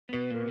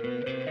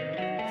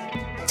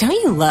Don't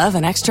you love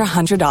an extra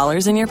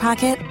 $100 in your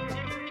pocket?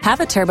 Have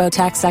a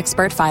TurboTax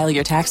expert file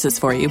your taxes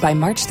for you by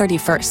March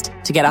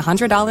 31st to get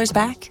 $100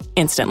 back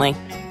instantly.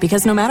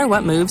 Because no matter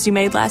what moves you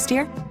made last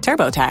year,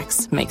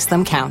 TurboTax makes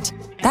them count.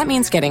 That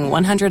means getting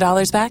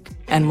 $100 back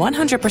and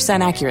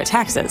 100% accurate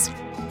taxes,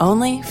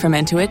 only from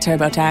Intuit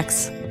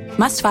TurboTax.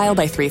 Must file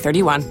by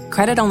 3/31.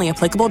 Credit only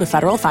applicable to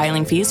federal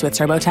filing fees with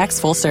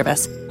TurboTax full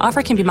service.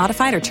 Offer can be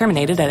modified or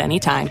terminated at any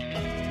time.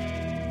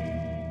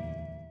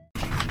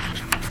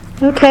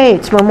 Okay,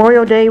 it's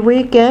Memorial Day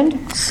weekend,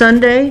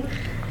 Sunday,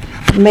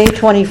 May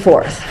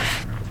 24th.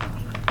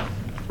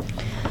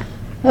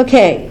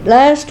 Okay,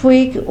 last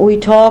week we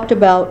talked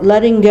about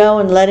letting go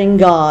and letting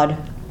God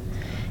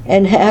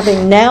and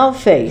having now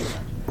faith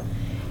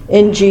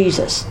in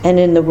Jesus and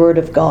in the Word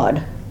of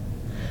God.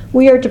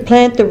 We are to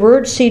plant the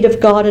word seed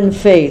of God in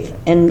faith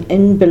and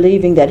in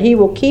believing that He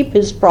will keep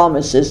His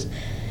promises,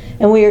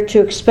 and we are to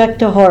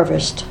expect a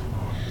harvest.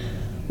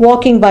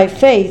 Walking by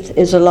faith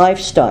is a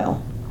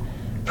lifestyle.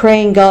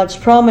 Praying God's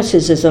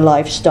promises is a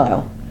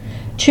lifestyle.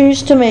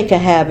 Choose to make a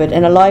habit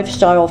and a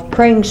lifestyle of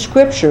praying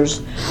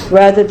scriptures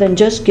rather than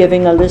just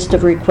giving a list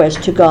of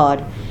requests to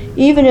God,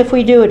 even if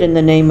we do it in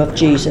the name of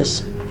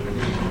Jesus.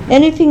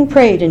 Anything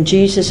prayed in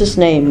Jesus'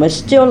 name must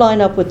still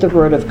line up with the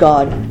Word of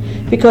God,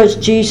 because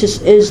Jesus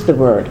is the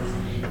Word,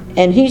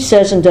 and He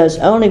says and does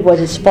only what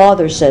His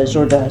Father says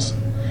or does.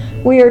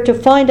 We are to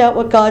find out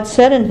what God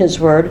said in His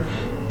Word,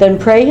 then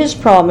pray His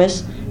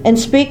promise, and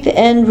speak the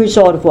end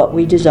result of what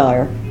we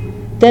desire.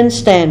 Then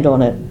stand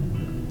on it.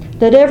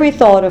 Let every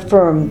thought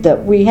affirm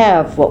that we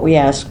have what we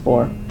ask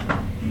for.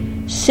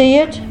 See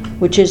it,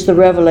 which is the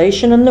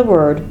revelation in the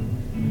Word.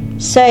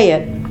 Say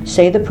it,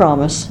 say the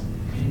promise,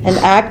 and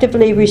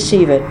actively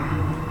receive it,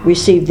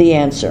 receive the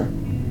answer.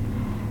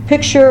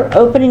 Picture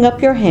opening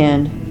up your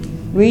hand,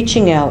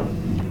 reaching out,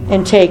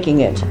 and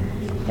taking it.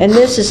 And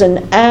this is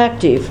an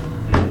active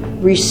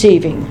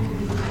receiving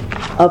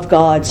of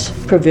God's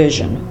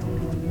provision.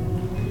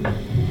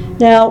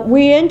 Now,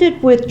 we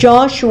ended with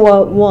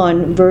Joshua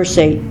 1, verse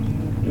 8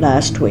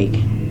 last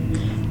week.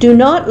 Do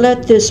not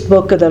let this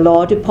book of the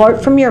law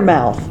depart from your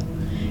mouth.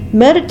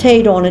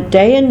 Meditate on it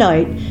day and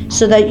night,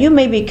 so that you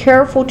may be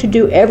careful to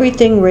do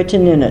everything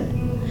written in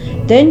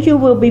it. Then you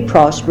will be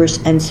prosperous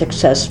and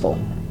successful.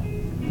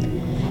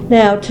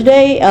 Now,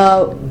 today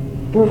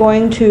we're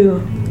going to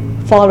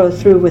follow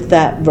through with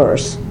that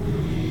verse.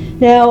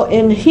 Now,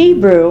 in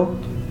Hebrew,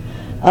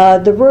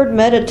 the word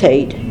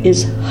meditate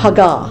is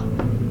hagah.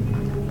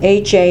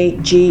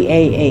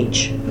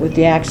 H-A-G-A-H, with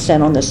the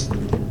accent on the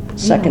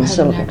second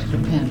syllable. An extra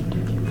pen.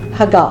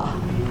 Hagah.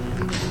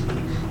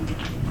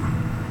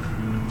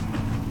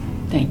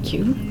 Thank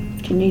you.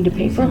 Do you need a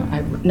paper?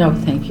 No,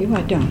 thank you,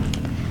 I don't.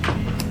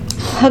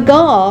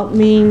 Hagah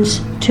means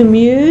to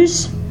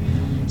muse,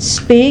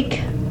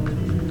 speak,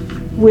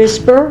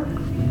 whisper,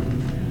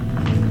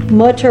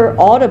 mutter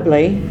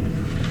audibly,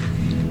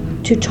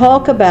 to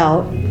talk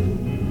about,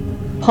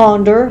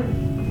 ponder,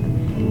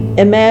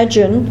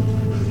 imagine,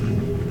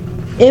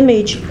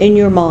 image in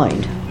your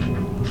mind.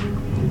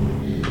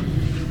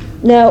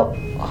 Now,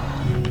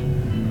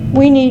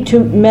 we need to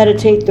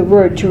meditate the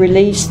Word to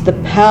release the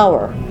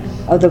power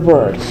of the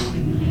Word,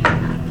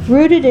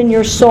 rooted in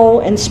your soul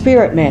and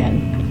spirit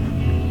man.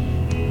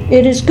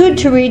 It is good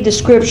to read the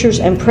Scriptures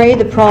and pray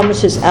the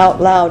promises out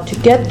loud to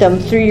get them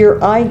through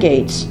your eye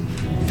gates,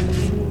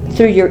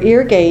 through your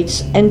ear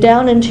gates, and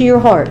down into your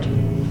heart.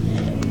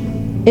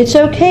 It's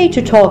okay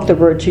to talk the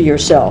Word to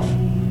yourself.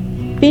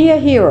 Be a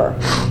hearer.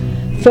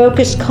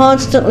 Focus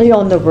constantly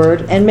on the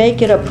Word and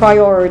make it a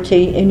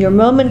priority in your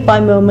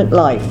moment-by-moment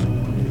life.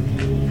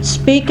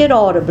 Speak it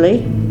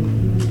audibly,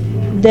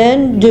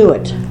 then do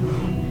it.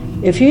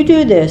 If you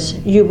do this,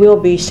 you will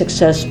be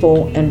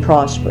successful and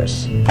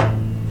prosperous.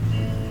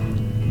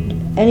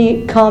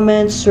 Any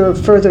comments or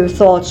further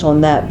thoughts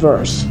on that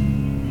verse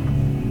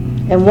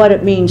and what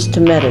it means to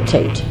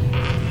meditate?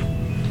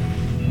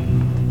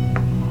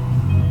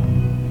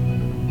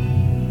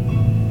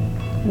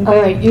 All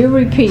right, you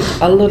repeat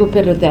a little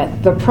bit of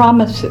that. The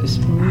promises.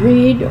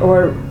 Read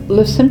or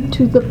listen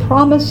to the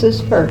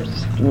promises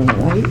first,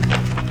 right?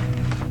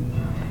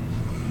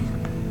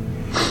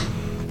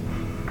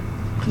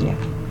 Yeah.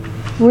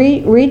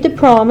 Read the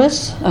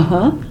promise.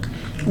 And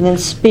then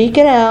speak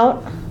it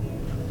out.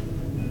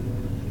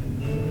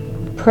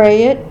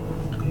 Pray it.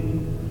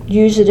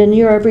 Use it in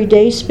your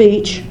everyday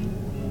speech.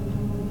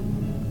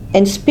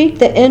 And speak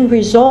the end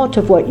result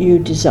of what you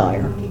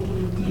desire.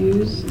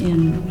 Use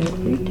in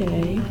every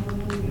day.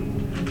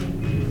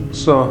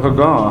 So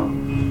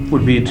Hagah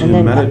would be to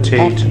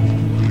meditate,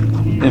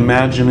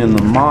 imagine in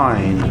the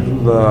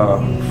mind the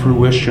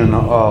fruition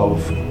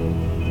of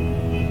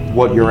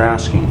what you're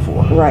asking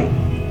for. Right.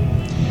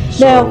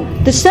 So,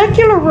 now, the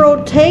secular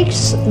world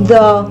takes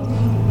the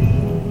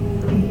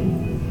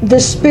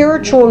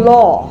spiritual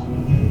law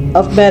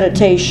of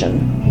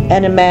meditation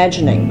and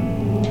imagining,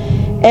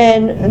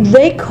 and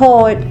they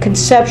call it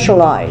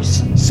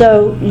conceptualize.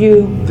 So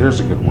there's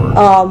a good word.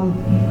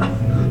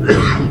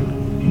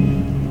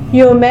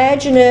 You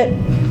imagine it,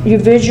 you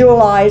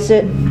visualize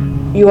it,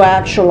 you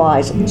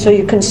actualize it. So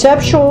you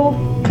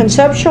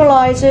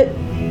conceptualize it,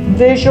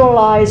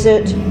 visualize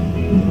it,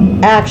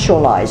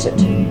 actualize it.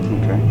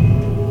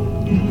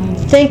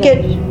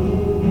 Okay.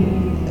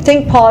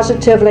 Think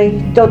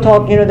positively. Don't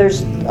talk,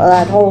 there's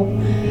that whole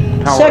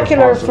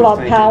secular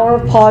power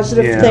of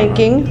positive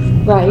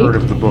thinking. Right. Heard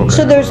of the book.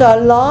 So there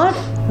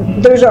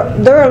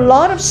are a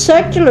lot of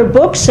secular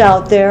books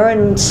out there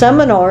and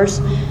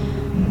seminars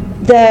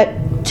that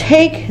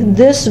take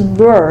this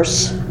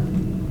verse,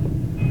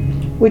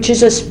 which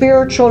is a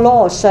spiritual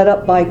law set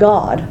up by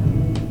God,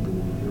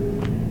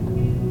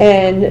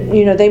 and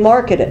they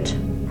market it.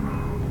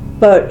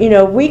 But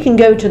we can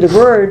go to the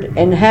Word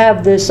and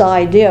have this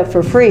idea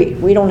for free.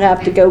 We don't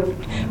have to go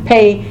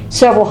pay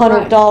several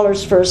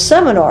 $100s for a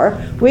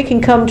seminar. We can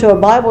come to a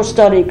Bible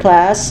study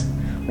class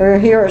or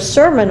hear a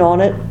sermon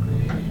on it,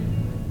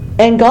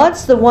 and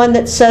God's the one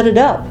that set it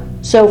up.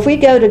 So if we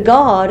go to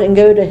God and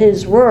go to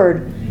His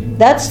Word,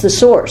 that's the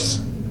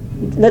source.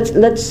 Let's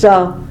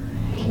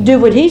do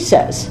what He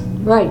says.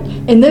 Right.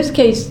 In this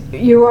case,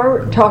 you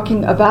are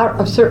talking about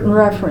a certain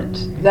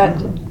reference. That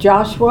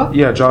Joshua?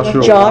 Yeah,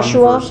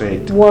 Joshua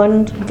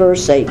 1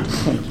 verse 8.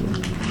 Thank you.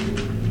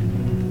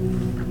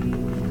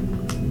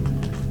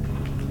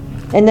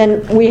 And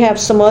then we have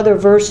some other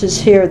verses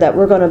here that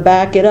we're going to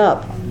back it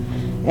up.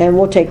 And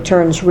we'll take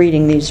turns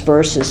reading these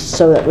verses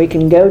so that we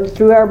can go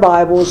through our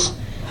Bibles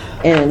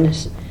and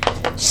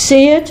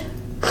see it,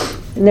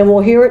 and then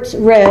we'll hear it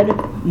read,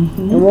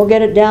 and we'll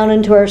get it down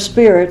into our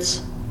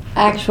spirits.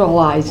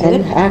 Actualize it.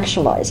 And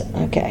actualize it.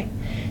 Okay.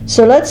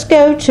 So let's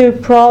go to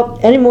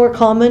any more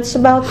comments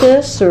about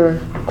this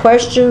or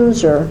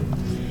questions or.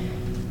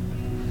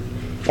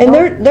 And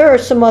there are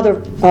some other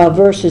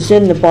verses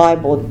in the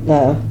Bible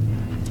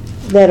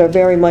that are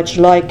very much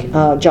like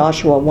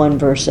Joshua 1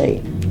 verse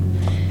 8.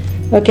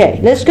 Okay,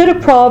 let's go to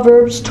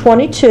Proverbs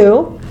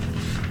 22.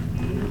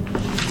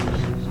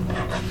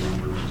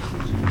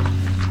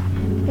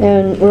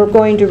 And we're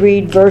going to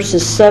read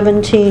verses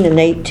 17 and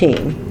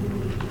 18.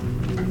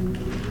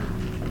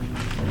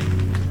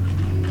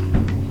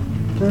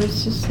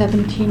 Verses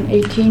 17,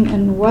 18,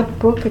 and what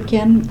book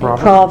again?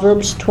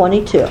 Proverbs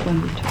 22.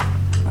 22.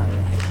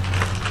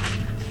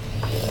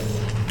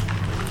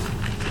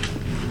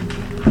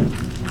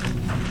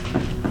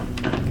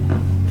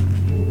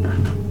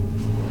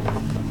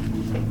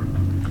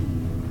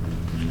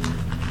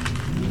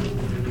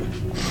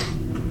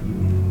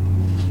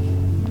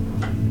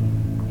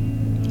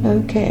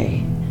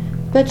 Okay.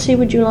 Betsy,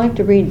 would you like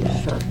to read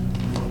that? Sure.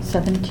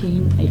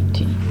 17,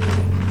 18.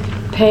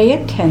 Pay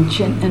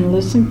attention and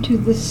listen to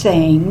the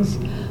sayings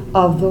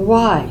of the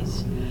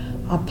wise.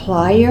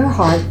 Apply your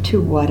heart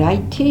to what I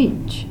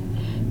teach,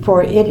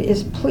 for it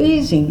is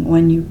pleasing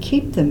when you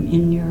keep them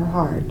in your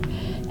heart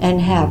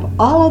and have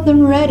all of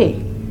them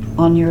ready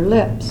on your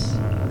lips.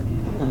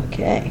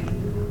 Okay.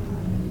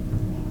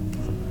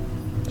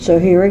 So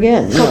here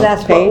again. So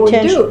that's pay what we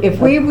attention. do. If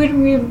we would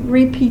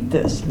repeat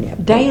this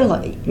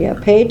daily. Yeah,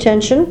 pay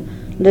attention,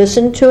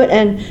 listen to it,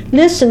 and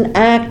listen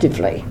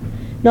actively.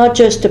 Not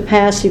just a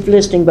passive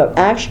listening, but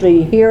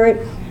actually hear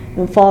it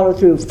and follow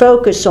through.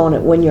 Focus on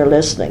it when you're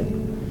listening.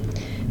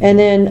 And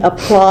then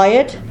apply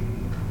it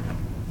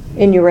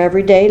in your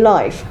everyday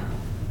life.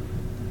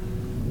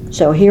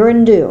 So hear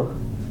and do.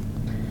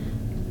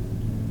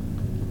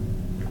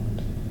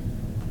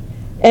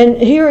 And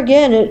here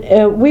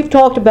again, we've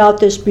talked about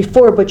this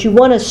before, but you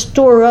want to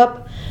store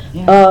up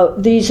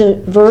these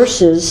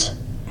verses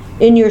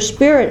in your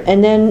spirit.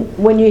 And then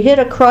when you hit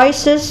a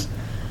crisis,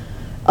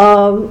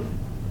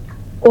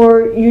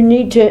 or you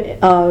need to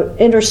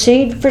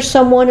intercede for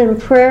someone in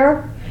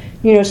prayer,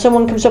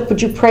 someone comes up, would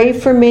you pray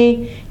for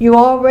me? You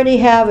already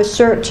have a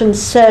certain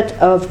set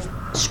of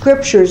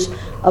scriptures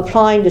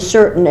applying to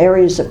certain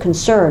areas of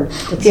concern.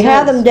 If you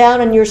have them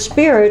down in your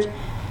spirit,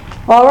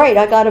 all right,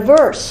 I got a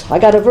verse. I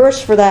got a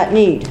verse for that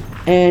need.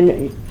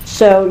 And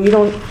so you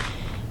don't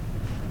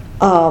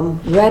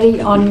ready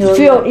on your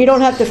lips. You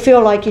don't have to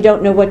feel like you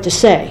don't know what to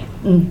say.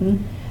 Mm-hmm.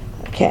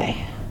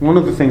 Okay. One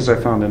of the things I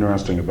found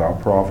interesting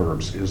about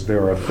Proverbs is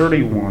there are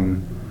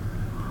 31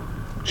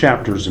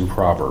 chapters in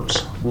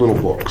Proverbs, little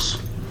books.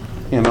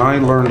 And I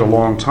learned a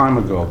long time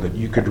ago that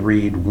you could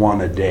read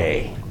one a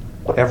day,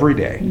 every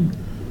day,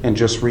 and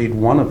just read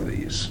one of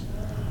these.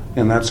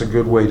 And that's a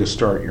good way to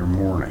start your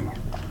morning,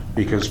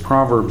 because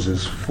Proverbs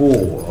is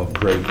full of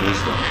great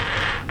wisdom.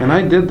 And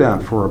I did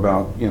that for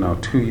about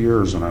 2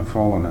 years, and I've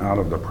fallen out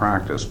of the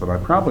practice, but I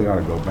probably ought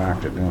to go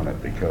back to doing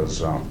it,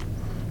 because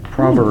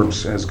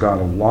Proverbs has got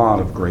a lot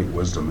of great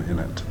wisdom in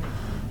it.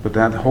 But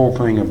that whole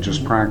thing of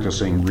just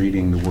practicing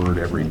reading the Word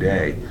every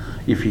day,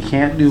 if you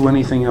can't do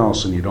anything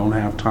else and you don't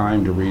have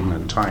time to read an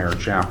entire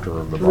chapter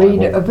of the Bible,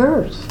 read a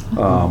verse.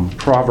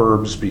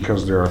 Proverbs,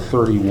 because there are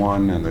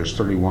 31 and there's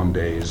 31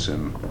 days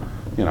and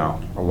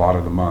a lot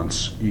of the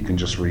months, you can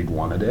just read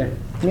one a day.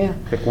 Yeah.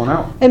 Pick one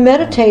out. And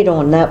meditate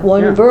on that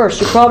one verse.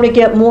 You probably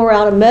get more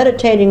out of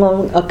meditating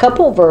on a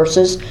couple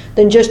verses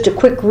than just a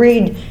quick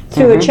read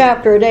through a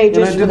chapter a day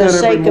just for the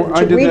sake of reading a chapter.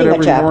 I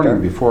did that every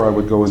morning before I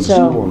would go into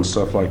school and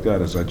stuff like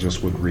that, is I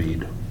just would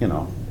read,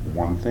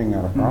 one thing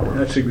out of Proverbs.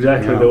 That's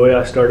exactly the way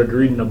I started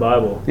reading the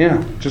Bible.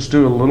 Yeah, just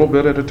do a little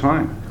bit at a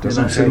time. And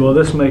I said, well,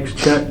 this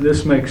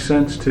makes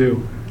sense to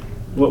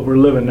what we're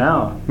living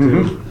now.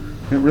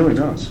 It really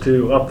does.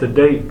 To up to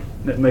date,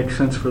 that makes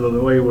sense for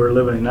the way we're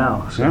living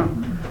now. So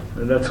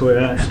that's the way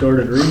I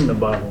started reading the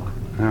Bible.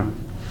 Yeah,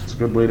 it's a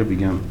good way to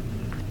begin.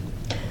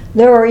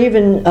 There are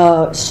even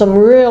some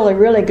really,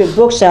 really good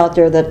books out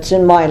there that's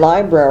in my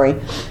library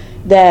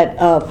that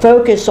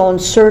focus on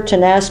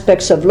certain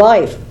aspects of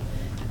life,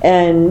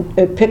 and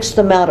it picks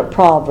them out of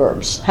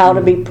Proverbs, how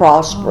to be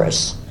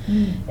prosperous,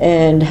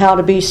 and how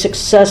to be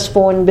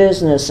successful in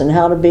business, and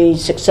how to be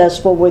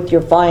successful with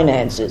your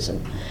finances.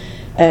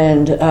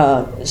 And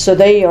so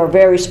they are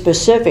very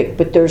specific,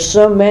 but there's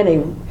so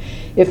many.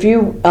 If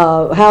you,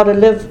 how to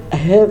live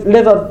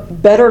a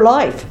better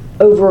life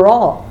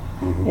overall.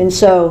 And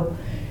so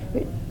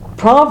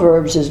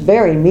Proverbs is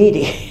very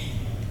meaty.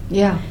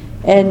 Yeah.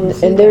 And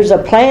there's a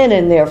plan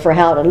in there for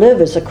how to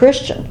live as a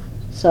Christian.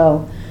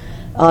 So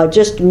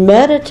just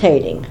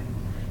meditating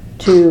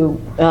to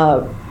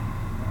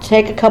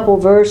take a couple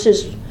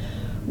verses,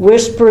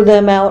 whisper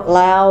them out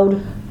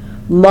loud,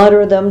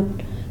 mutter them,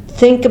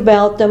 think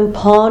about them,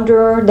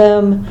 ponder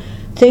them,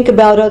 think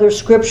about other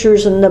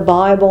scriptures in the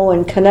Bible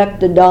and connect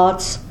the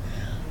dots.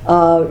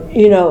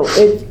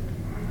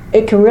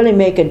 It can really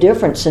make a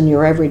difference in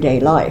your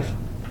everyday life.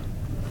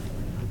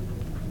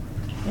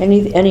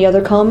 Any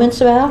other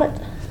comments about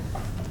it?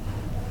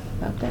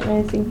 About that,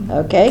 anything?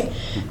 Okay.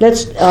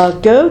 Let's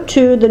go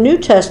to the New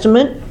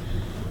Testament,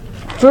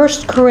 1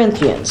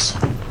 Corinthians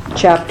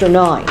chapter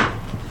 9.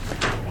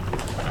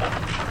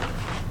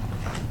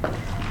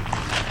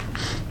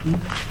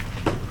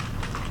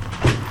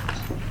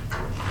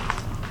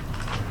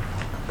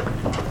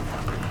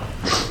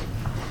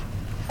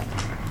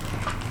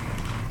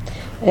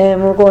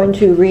 And we're going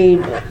to read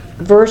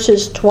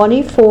verses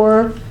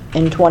 24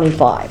 and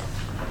 25.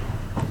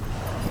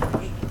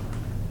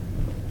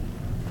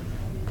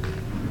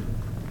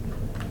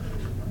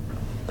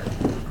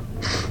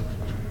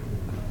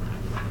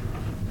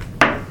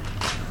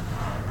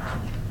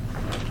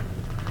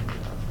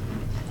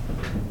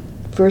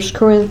 First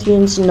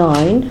Corinthians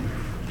 9,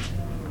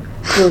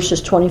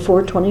 verses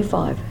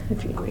 24-25,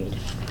 if you read.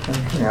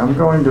 Okay, I'm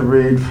going to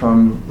read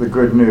from the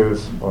Good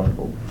News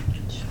Bible.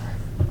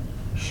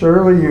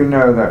 Surely you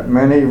know that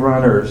many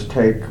runners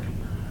take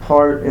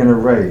part in a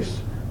race,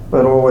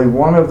 but only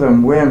one of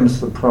them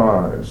wins the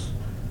prize.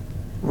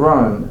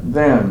 Run,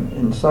 then,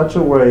 in such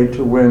a way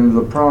to win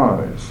the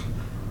prize.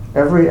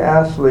 Every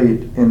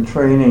athlete in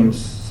training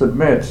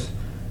submits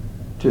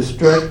to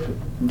strict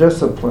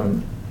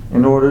discipline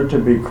in order to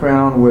be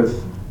crowned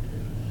with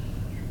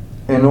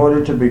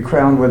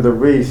a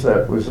wreath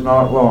that was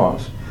not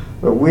lost.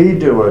 But we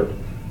do it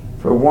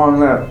for one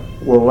that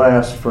will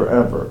last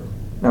forever.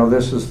 Now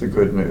this is the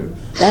good news.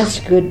 That's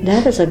good.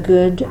 That is a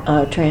good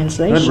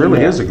translation. That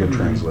really is a good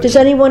translation. Does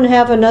anyone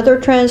have another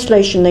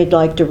translation they'd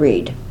like to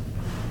read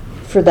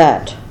for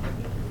that?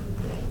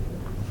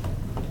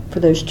 For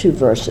those two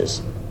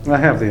verses. I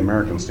have the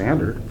American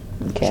Standard.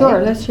 Okay.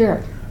 Sure, let's hear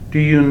it. Do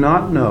you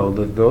not know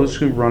that those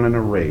who run in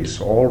a race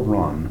all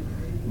run,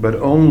 but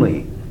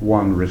only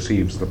one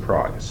receives the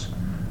prize?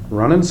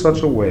 Run in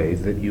such a way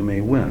that you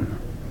may win.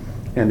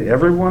 And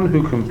everyone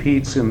who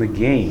competes in the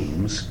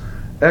games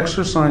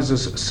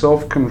exercises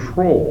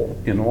self-control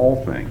in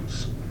all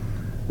things.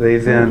 They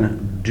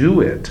then do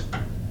it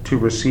to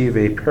receive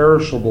a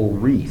perishable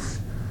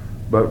wreath,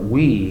 but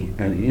we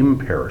an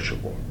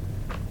imperishable.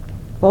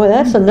 Boy,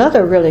 that's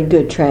another really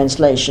good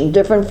translation,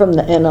 different from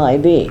the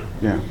NIV.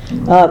 Yeah.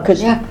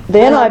 Because the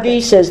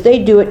NIV says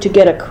they do it to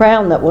get a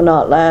crown that will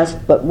not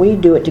last, but we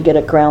do it to get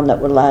a crown that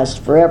will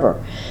last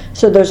forever.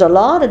 So there's a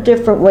lot of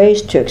different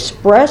ways to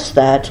express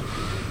that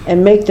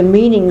and make the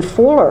meaning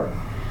fuller.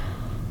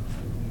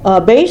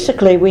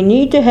 Basically, we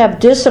need to have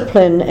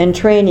discipline and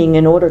training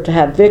in order to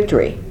have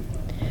victory.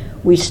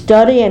 We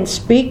study and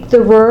speak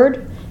the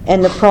word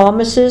and the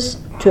promises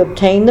to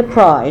obtain the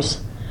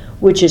prize,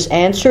 which is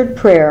answered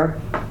prayer,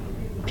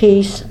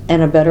 peace,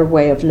 and a better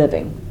way of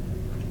living.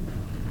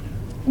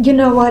 You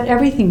know what?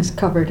 Everything's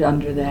covered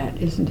under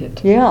that, isn't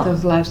it? Yeah.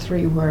 Those last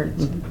three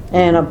words.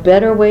 And a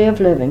better way of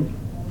living.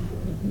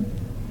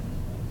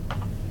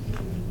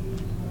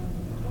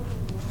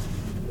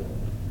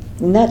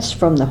 And that's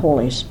from the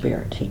Holy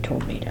Spirit. He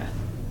told me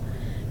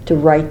to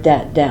write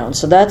that down.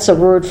 So that's a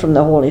word from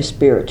the Holy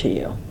Spirit to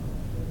you.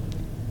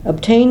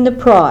 Obtain the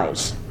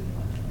prize,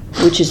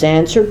 which is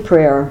answered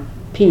prayer,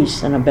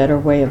 peace, and a better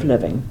way of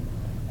living.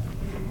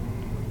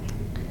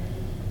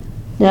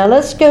 Now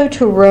let's go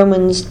to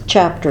Romans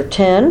chapter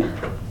 10.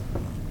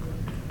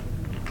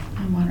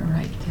 I want to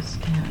write this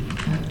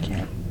down.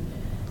 Okay.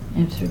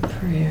 Answered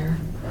prayer.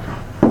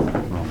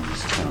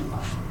 Romans 10.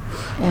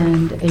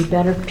 And a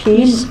better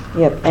Peace.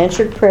 Yep.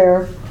 Answered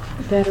prayer,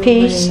 better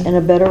peace, way. and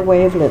a better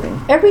way of living.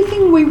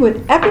 Everything we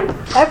would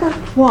ever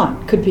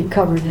want could be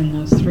covered in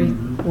those three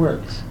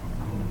words.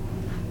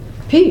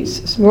 Peace.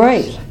 Especially.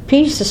 Right.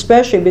 Peace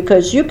especially,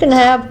 because you can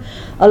have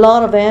a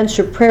lot of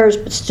answered prayers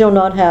but still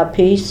not have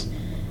peace.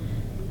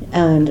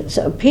 And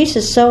so peace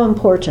is so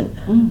important.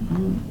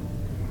 Mm-hmm.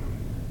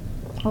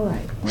 All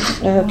right.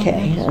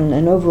 Okay, and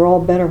an overall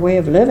better way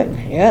of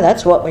living. Yeah,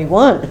 that's what we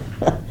want.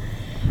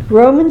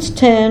 Romans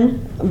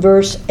 10,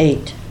 verse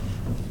 8.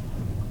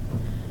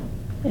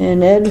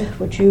 And Ed,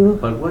 would you?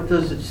 But what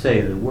does it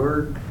say? The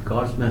word,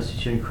 God's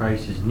message in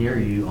Christ, is near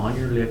you, on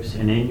your lips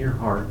and in your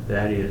heart.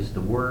 That is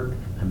the word,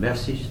 the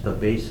message, the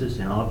basis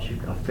and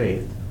object of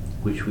faith,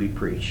 which we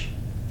preach.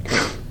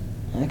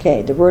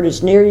 Okay, the word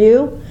is near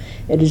you.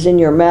 It is in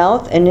your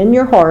mouth and in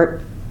your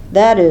heart.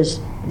 That is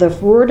the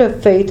word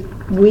of faith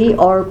we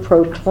are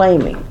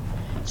proclaiming.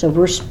 So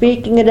we're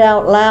speaking it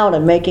out loud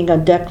and making a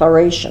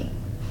declaration.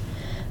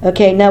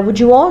 Okay, now would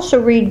you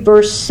also read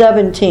verse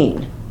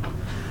 17?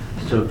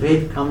 So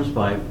faith comes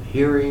by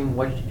hearing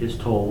what is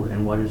told,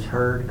 and what is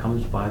heard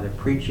comes by the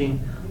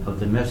preaching of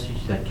the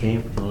message that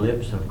came from the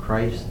lips of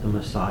Christ the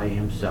Messiah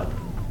himself.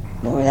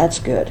 Boy, that's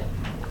good.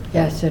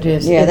 Yes, it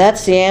is. Yeah,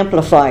 that's the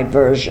amplified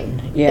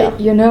version. Yeah.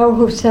 You know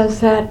who says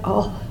that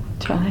all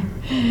the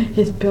time?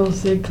 Is Bill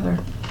Ziegler.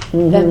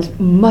 Mm-hmm. That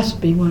must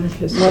be one of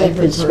his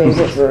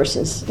favorite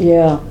verses.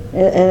 Yeah,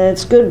 and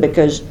it's good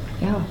because,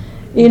 yeah,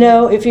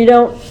 if you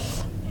don't,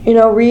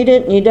 read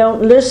it and you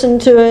don't listen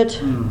to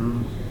it,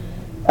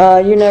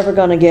 you're never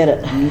going to get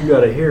it. You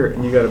got to hear it,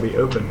 and you got to be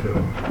open to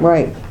it.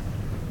 Right.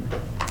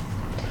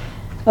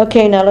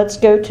 Okay, now let's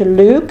go to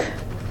Luke,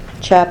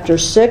 chapter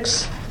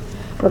 6.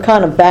 We're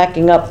kind of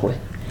backing up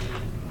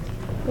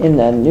in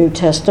the New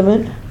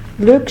Testament.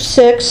 Luke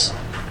 6,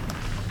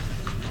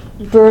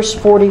 verse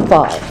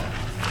 45.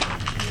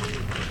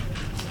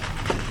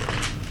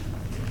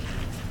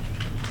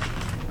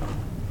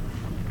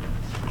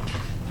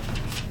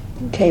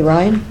 Okay,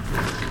 Ryan?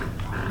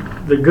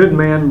 The good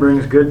man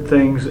brings good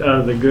things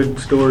out of the good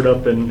stored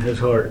up in his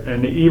heart,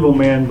 and the evil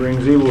man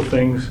brings evil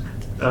things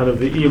out of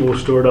the evil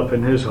stored up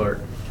in his heart.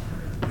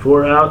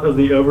 For out of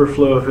the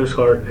overflow of his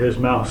heart, his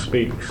mouth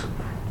speaks.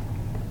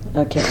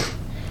 Okay.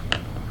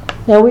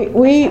 Now,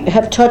 we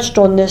have touched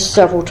on this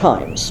several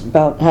times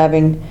about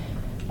having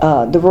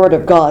the Word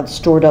of God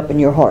stored up in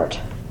your heart.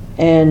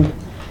 And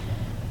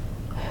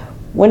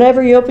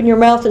whenever you open your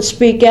mouth and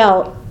speak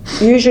out,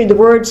 usually the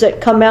words that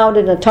come out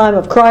in a time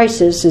of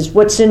crisis is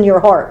what's in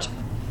your heart.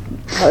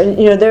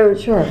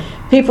 Sure.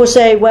 People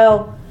say,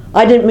 well,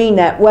 I didn't mean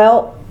that.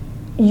 Well,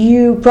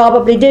 you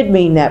probably did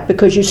mean that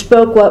because you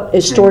spoke what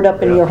is stored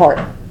up in your heart.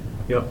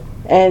 Yep.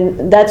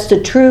 And that's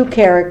the true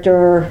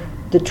character,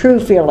 the true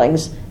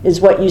feelings,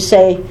 is what you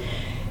say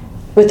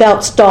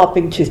without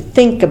stopping to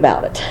think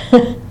about it.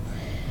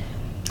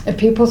 If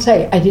people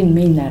say, I didn't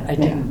mean that, I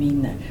didn't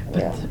mean that.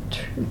 But the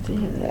truth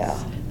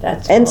is,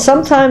 that's and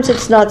sometimes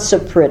it's not so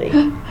pretty.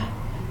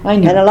 I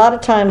know. And a lot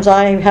of times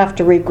I have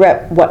to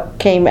regret what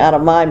came out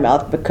of my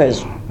mouth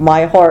because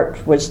my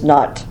heart was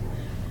not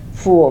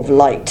full of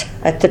light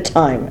at the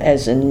time,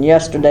 as in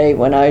yesterday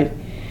when I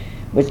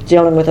was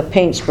dealing with a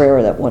paint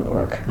sprayer that wouldn't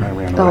work. I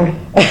ran away.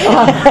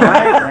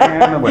 I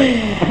ran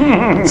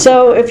away.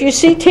 So if you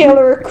see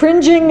Taylor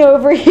cringing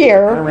over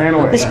here, I ran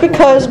away. it's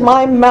because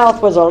my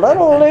mouth was a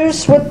little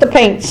loose with the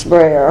paint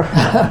sprayer.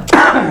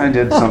 I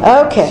did something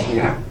Okay. else.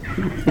 Yeah.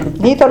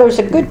 He thought it was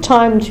a good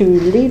time to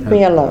leave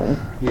me alone.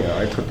 Yeah,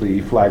 I took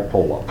the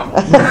flagpole up.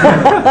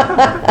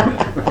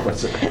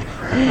 What's it?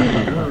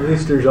 Well, at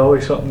least there's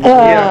always something.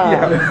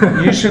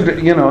 Yeah. You should,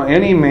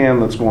 any man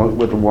that's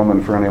with a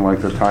woman for any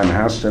length of time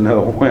has to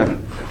know when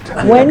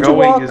to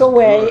walk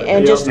away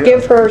and just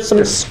give her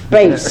some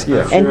space.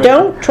 Yeah. And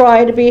don't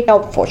try to be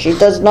helpful. She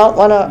does not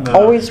want to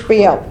always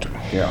be helped.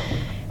 Yeah.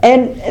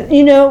 And,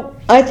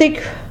 I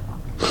think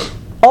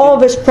all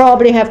of us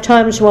probably have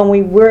times when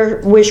we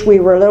wish we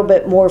were a little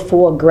bit more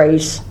full of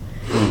grace.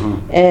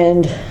 Mm-hmm.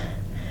 And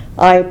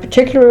I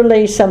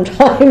particularly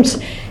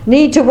sometimes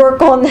need to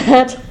work on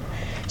that.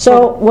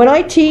 So when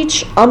I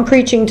teach, I'm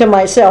preaching to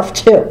myself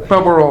too.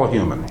 But we're all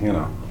human,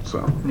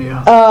 so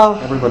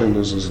everybody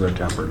loses their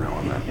temper now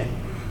and then.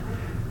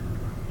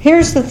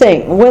 Here's the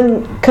thing.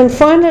 When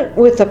confronted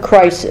with a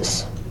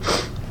crisis,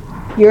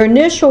 your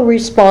initial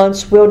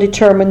response will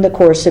determine the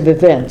course of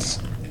events.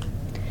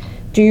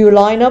 Do you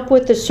line up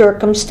with the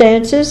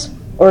circumstances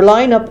or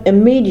line up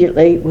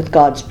immediately with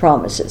God's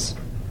promises?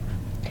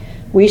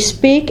 We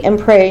speak and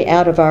pray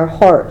out of our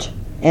heart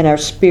and our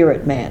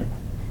spirit man.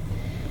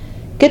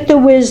 Get the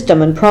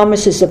wisdom and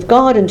promises of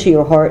God into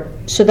your heart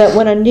so that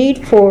when a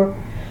need for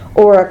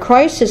or a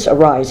crisis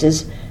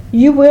arises,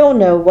 you will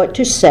know what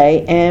to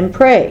say and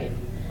pray.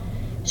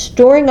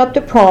 Storing up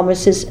the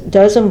promises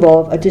does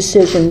involve a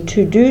decision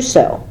to do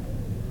so.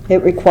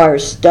 It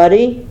requires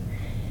study,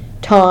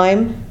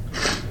 time,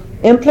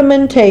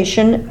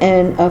 implementation,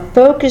 and a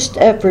focused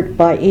effort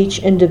by each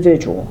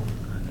individual.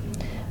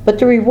 But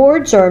the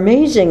rewards are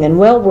amazing and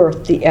well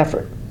worth the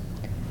effort.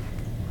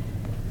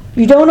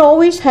 You don't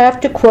always have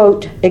to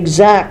quote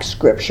exact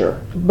scripture,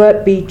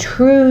 but be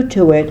true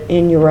to it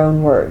in your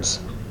own words.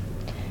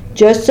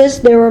 Just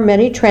as there are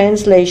many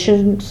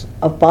translations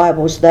of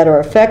Bibles that are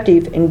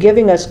effective in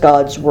giving us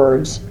God's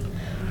words,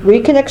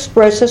 we can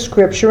express a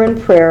scripture in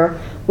prayer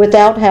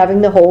without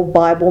having the whole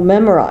Bible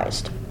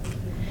memorized.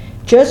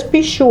 Just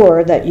be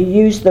sure that you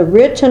use the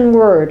written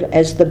word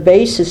as the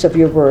basis of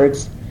your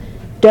words.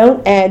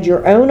 Don't add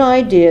your own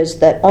ideas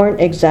that aren't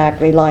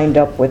exactly lined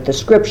up with the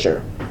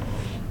Scripture.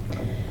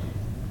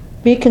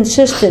 Be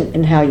consistent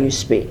in how you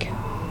speak.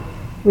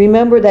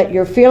 Remember that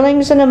your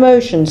feelings and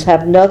emotions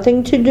have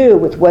nothing to do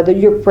with whether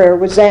your prayer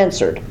was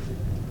answered.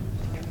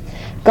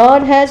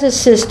 God has a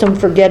system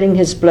for getting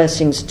His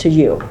blessings to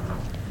you.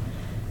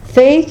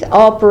 Faith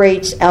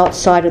operates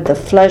outside of the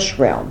flesh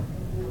realm.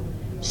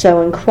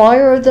 So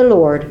inquire of the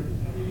Lord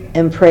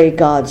and pray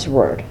God's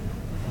word.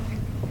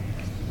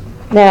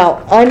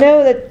 Now, I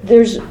know that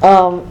there's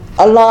a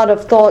lot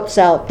of thoughts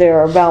out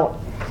there about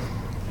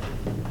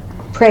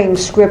praying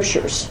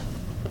scriptures.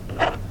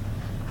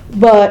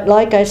 But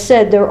like I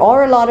said, there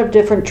are a lot of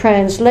different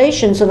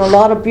translations and a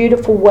lot of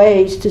beautiful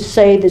ways to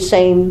say the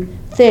same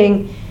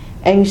thing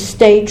and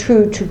stay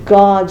true to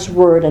God's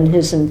word and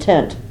His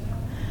intent.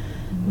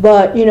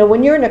 But,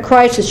 when you're in a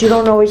crisis, you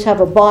don't always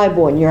have a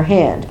Bible in your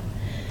hand.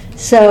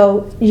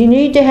 So you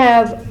need to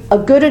have a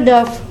good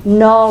enough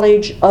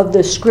knowledge of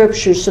the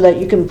Scriptures so that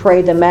you can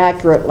pray them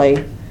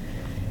accurately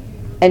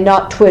and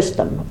not twist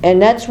them. And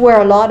that's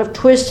where a lot of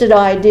twisted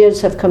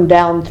ideas have come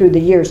down through the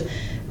years.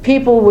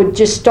 People would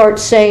just start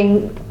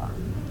saying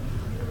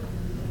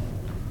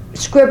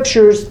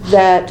scriptures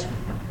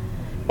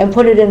and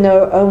put it in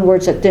their own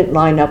words that didn't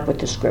line up with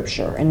the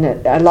Scripture. And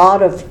a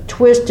lot of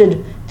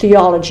twisted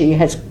theology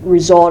has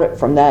resulted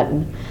from that.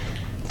 And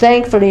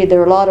thankfully,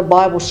 there are a lot of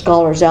Bible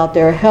scholars out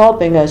there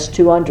helping us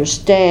to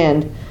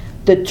understand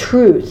the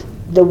truth,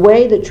 the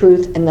way, the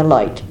truth, and the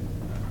light.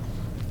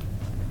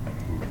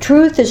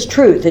 Truth is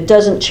truth. It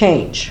doesn't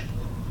change.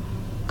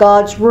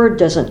 God's word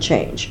doesn't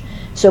change.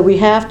 So we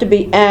have to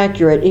be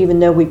accurate even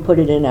though we put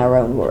it in our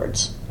own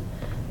words.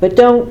 But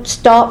don't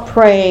stop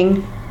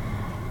praying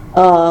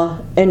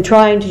and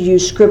trying to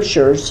use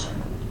scriptures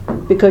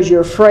because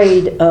you're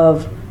afraid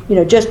of,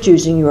 just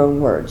using your own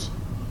words.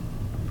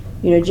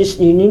 You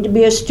need to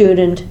be a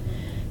student,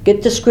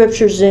 get the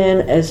scriptures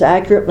in as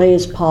accurately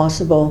as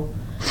possible.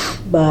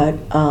 But,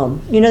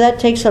 that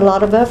takes a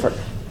lot of effort.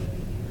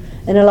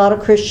 And a lot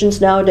of Christians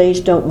nowadays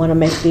don't want to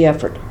make the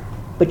effort.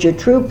 But your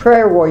true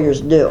prayer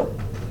warriors do.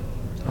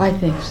 I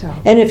think so.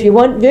 And if you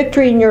want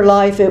victory in your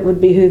life, it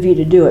would behoove you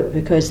to do it,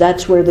 because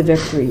that's where the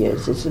victory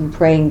is. It's in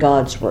praying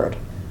God's word.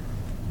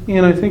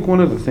 And I think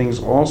one of the things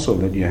also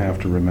that you have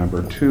to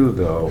remember too,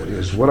 though,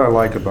 is what I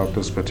like about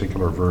this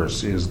particular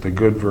verse is the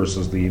good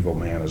versus the evil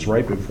man. Is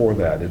right before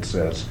that it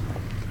says,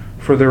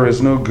 "For there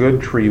is no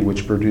good tree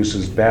which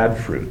produces bad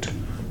fruit,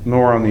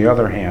 nor on the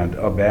other hand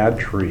a bad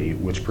tree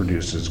which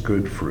produces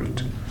good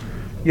fruit."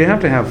 You have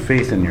to have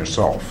faith in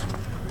yourself,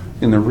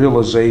 in the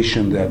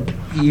realization that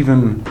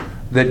even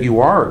that you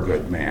are a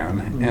good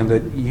man and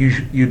that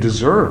you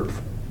deserve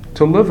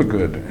to live a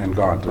good and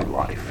godly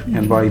life.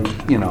 And by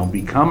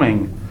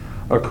becoming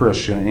a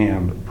Christian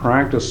and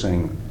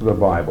practicing the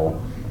Bible,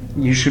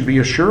 you should be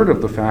assured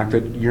of the fact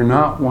that you're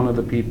not one of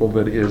the people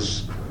that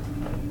is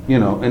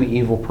an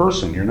evil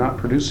person. You're not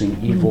producing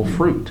evil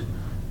fruit.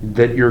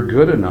 That you're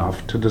good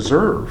enough to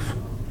deserve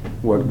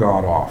what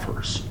God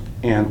offers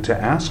and to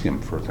ask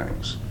Him for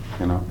things.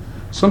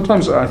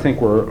 Sometimes I think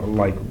we're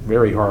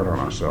very hard on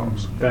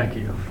ourselves. Thank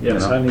you.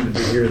 Yes, I needed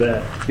to hear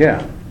that.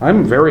 Yeah,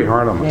 I'm very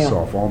hard on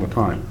myself all the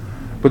time.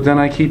 But then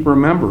I keep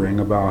remembering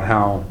about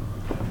how,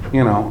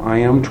 I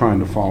am trying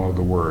to follow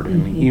the Word.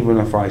 And even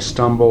if I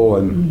stumble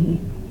and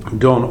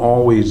don't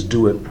always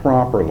do it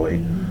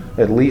properly,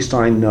 at least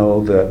I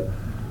know that,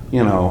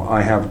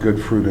 I have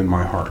good fruit in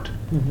my heart.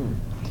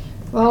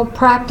 Well,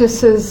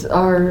 practices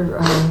are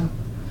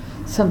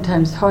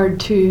sometimes hard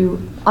to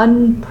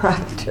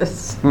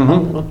unpractice a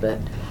little bit.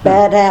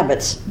 Bad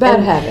habits.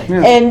 Bad habits.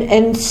 Yeah.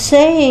 And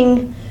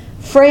saying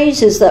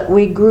phrases that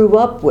we grew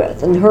up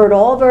with and heard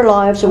all of our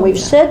lives, and we've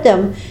said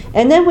them,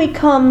 and then we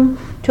come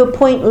to a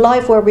point in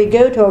life where we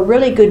go to a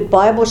really good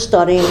Bible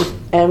study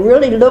and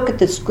really look at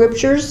the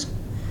scriptures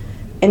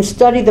and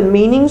study the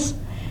meanings,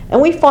 and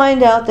we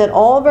find out that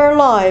all of our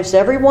lives,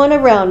 everyone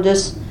around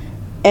us,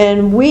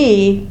 and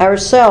we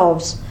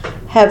ourselves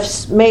have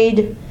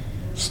made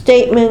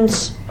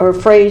statements or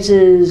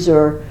phrases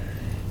or,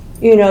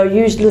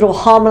 used little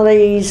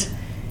homilies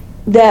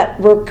that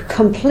were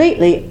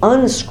completely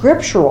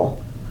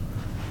unscriptural.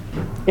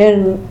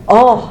 And,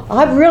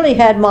 I've really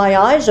had my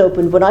eyes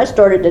opened when I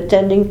started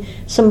attending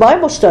some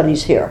Bible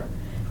studies here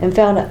and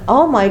found out,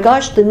 oh my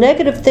gosh, the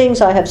negative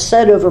things I have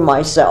said over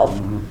myself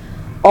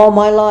all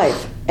my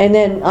life. And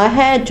then I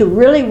had to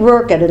really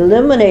work at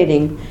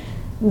eliminating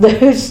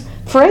those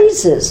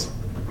phrases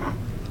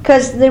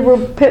because they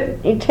were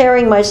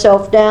tearing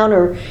myself down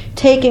or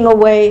taking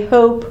away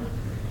hope.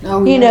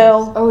 Oh,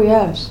 yes. Oh,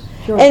 yes.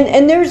 Sure.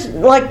 And there's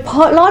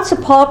lots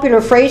of popular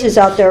phrases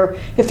out there.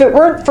 If it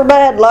weren't for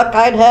bad luck,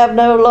 I'd have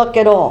no luck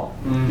at all.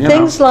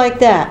 Things like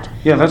that.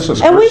 Yeah, that's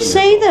just. And we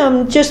say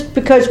them just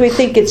because we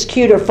think it's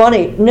cute or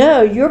funny.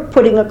 No, you're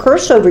putting a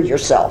curse over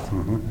yourself.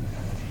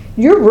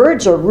 Your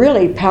words are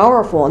really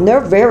powerful and they're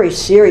very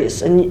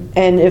serious. And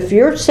if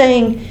you're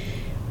saying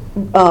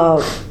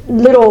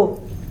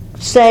little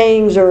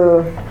sayings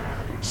or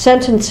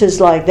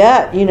sentences like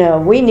that,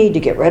 we need to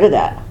get rid of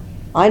that.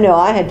 I know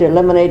I had to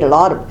eliminate a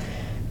lot of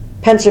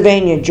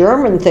Pennsylvania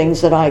German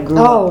things that I grew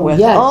up with.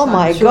 Yes, oh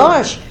my sure.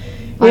 gosh.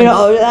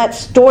 That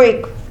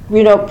stoic,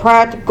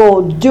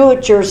 practical,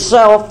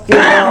 do-it-yourself,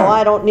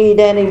 I don't need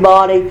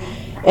anybody.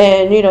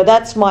 And,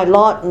 that's my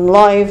lot in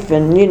life.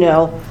 And, you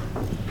got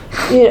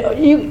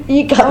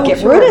to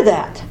get rid of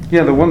that.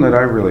 Yeah, the one that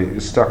I really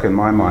stuck in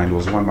my mind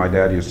was one my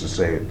dad used to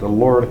say, the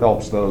Lord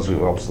helps those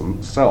who help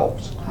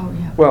themselves. Oh,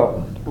 yeah.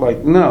 Well,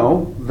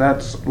 no,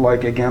 that's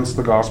against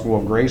the gospel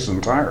of grace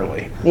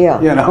entirely.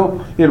 Yeah.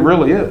 It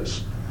really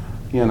is.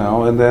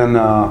 And then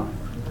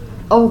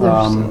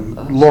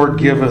Lord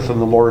giveth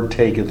and the Lord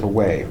taketh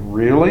away.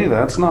 Really?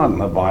 That's not in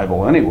the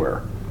Bible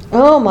anywhere.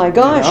 Oh my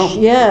gosh,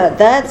 yeah,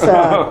 that's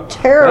a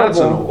terrible, that's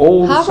an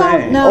old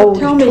saying. Old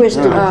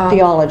twisted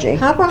theology.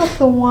 How about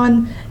the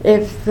one,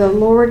 if the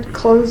Lord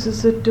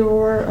closes a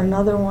door,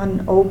 another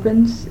one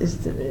opens?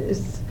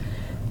 Is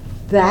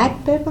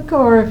that biblical,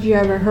 or have you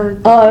ever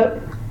heard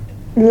that?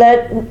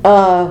 Let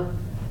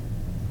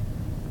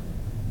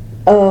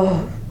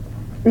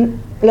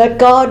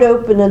God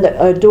open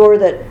a door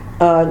that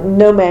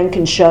no man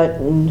can shut,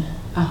 and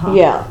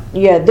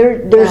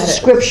there's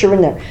scripture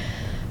in there.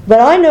 But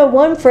I know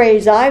one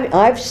phrase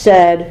I've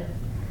said,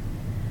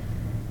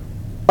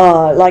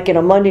 like in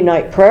a Monday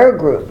night prayer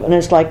group, and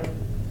it's like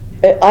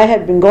I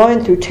had been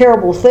going through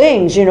terrible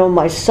things.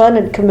 My son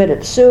had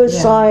committed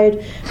suicide.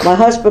 Yeah. My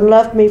husband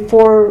left me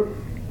 4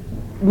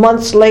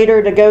 months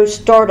later to go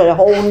start a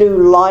whole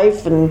new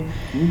life, and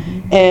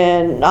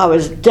I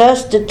was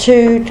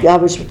destitute. I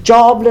was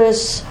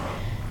jobless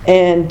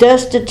and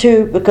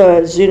destitute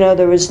because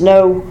there was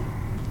no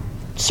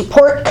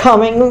support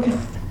coming.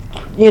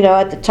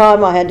 At the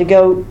time I had to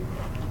go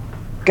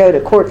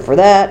to court for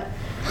that.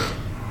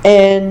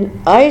 And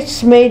I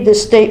made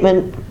this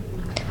statement,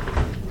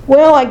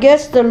 well, I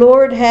guess the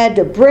Lord had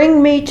to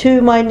bring me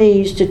to my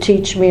knees to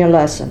teach me a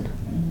lesson.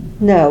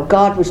 No,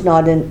 God was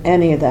not in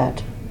any of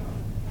that.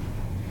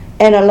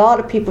 And a lot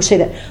of people say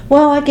that,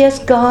 well, I guess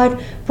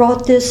God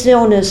brought this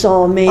illness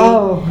on me,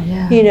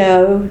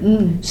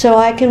 so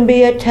I can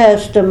be a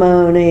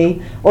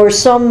testimony or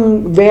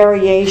some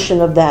variation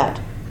of that.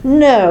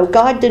 No,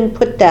 God didn't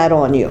put that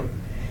on you.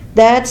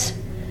 That's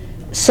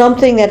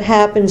something that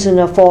happens in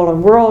a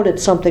fallen world.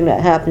 It's something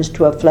that happens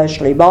to a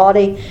fleshly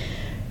body.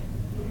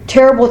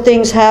 Terrible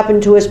things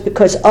happen to us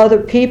because other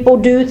people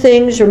do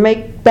things or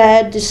make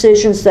bad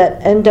decisions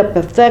that end up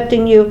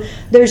affecting you.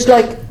 There's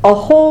like a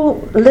whole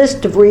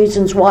list of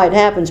reasons why it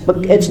happens,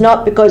 but it's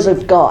not because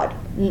of God.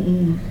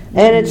 And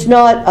it's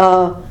not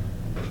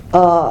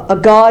a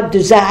God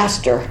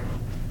disaster.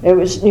 It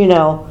was,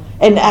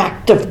 an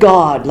act of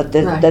God that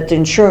the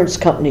insurance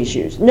companies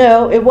use.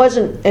 No, it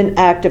wasn't an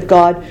act of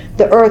God.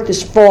 The earth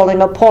is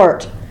falling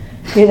apart,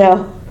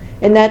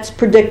 and that's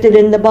predicted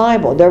in the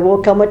Bible. There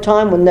will come a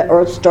time when the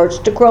earth starts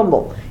to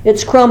crumble.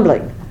 It's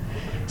crumbling.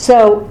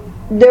 So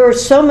there are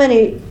so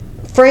many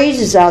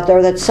phrases out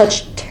there that's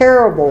such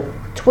terrible,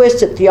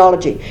 twisted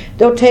theology.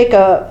 They'll take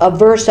a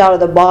verse out of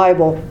the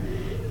Bible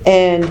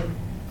and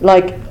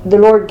like, the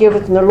Lord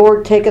giveth and the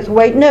Lord taketh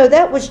away. No,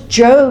 that was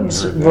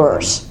Job's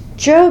verse.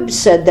 Job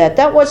said that.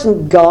 That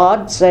wasn't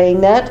God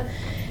saying that.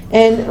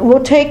 And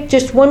we'll take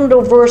just one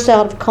little verse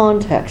out of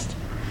context.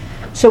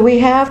 So we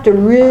have to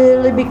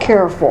really be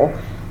careful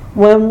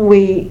when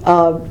we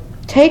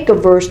take a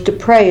verse to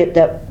pray it,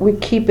 that we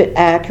keep it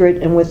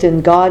accurate and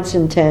within God's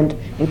intent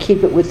and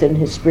keep it within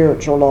His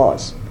spiritual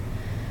laws.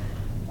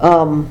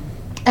 And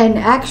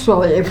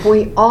actually, if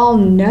we all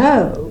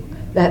know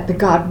that the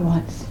God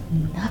wants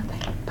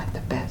nothing but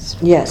the best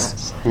for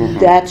us.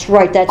 That's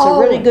right. That's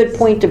always a really good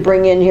point to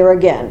bring in here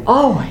again.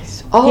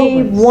 Always.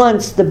 He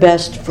wants the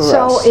best for us.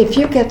 So if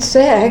you get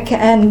sick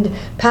and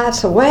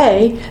pass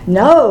away,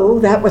 no,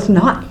 that was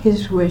not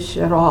His wish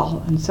at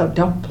all, and so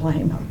don't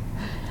blame Him.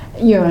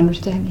 You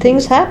understand?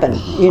 Things happen,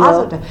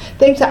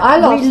 Things that I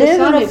lost. We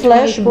live in a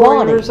flesh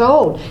body. Years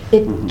old.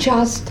 It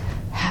just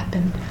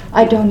happened.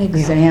 I don't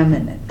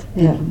examine it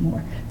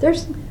anymore.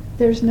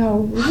 There's no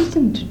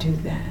reason to do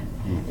that.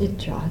 It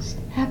just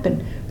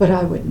happened. But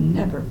I would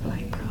never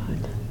blame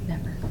God.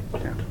 Never.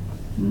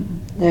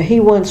 Now, He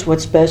wants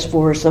what's best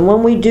for us. And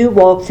when we do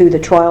walk through the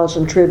trials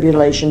and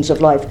tribulations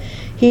of life,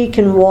 He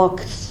can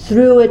walk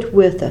through it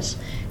with us.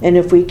 And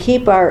if we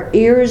keep our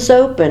ears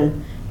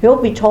open,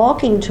 He'll be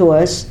talking to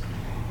us.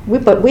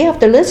 But we have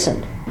to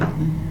listen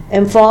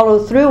and follow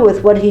through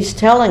with what He's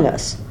telling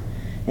us.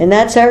 And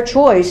that's our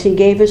choice. He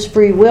gave us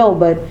free will,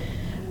 but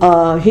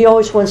He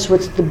always wants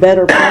what's the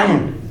better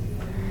plan.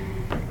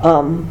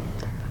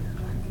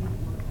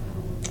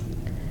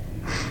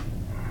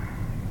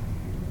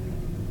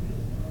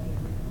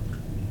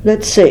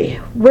 Let's see.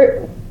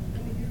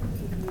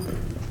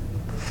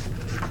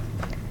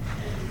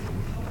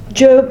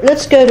 Job.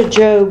 Let's go to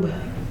Job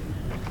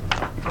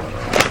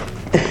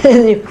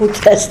in the Old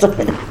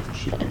Testament.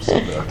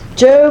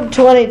 Job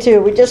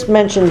 22. We just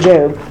mentioned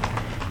Job,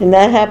 and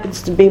that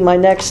happens to be my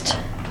next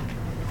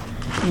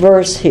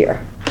verse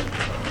here.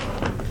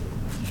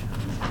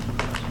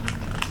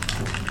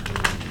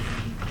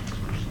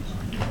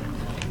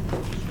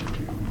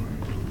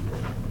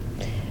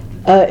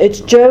 It's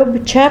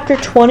Job chapter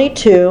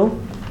 22,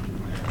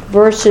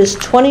 verses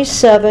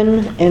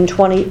 27 and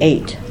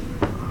 28.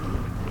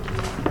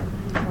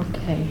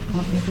 Okay,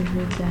 want me to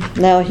read that?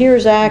 Now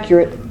here's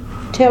accurate.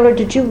 Taylor,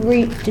 did you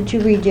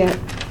read yet?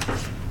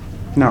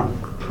 No.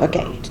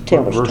 Okay, it's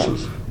Taylor's What turn.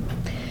 verses?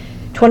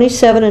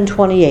 27 and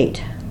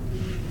 28.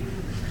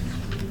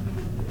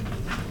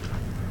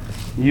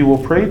 You will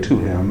pray to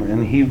him,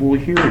 and he will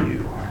hear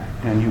you,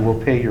 and you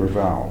will pay your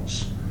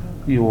vows.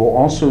 You will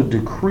also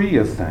decree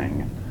a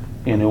thing,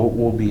 and it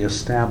will be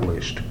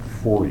established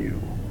for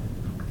you.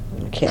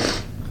 Okay.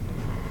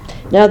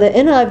 Now the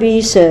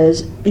NIV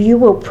says, you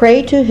will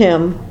pray to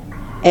him,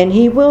 and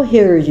he will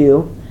hear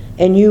you,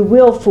 and you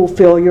will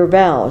fulfill your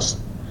vows.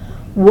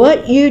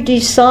 What you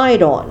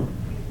decide on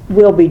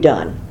will be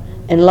done,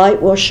 and light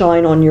will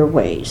shine on your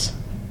ways.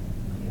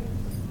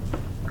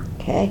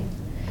 Okay?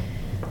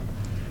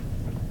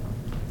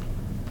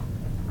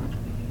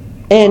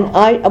 And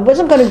I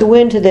wasn't going to go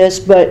into this,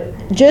 but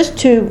just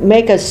to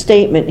make a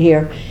statement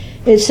here,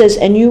 it says,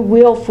 and you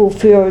will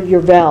fulfill your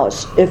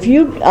vows. If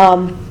you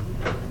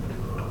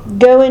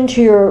go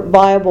into your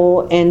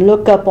Bible and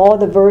look up all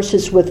the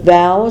verses with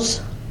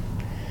vows,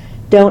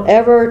 don't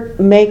ever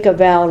make a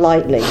vow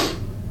lightly,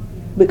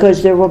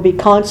 because there will be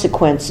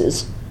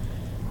consequences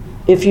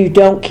if you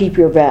don't keep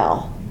your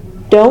vow.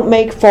 Don't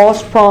make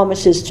false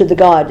promises to the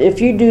God. If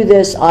you do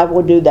this, I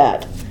will do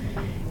that.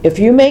 If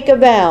you make a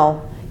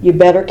vow, you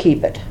better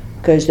keep it,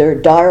 because there are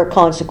dire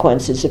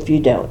consequences if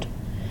you don't.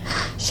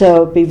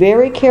 So be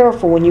very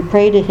careful when you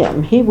pray to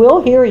him. He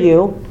will hear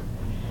you,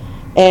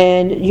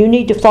 and you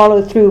need to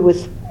follow through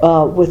with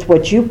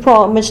what you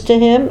promised to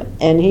him,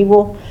 and he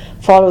will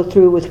follow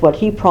through with what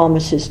he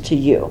promises to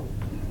you.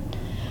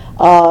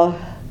 Now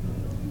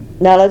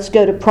let's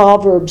go to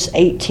Proverbs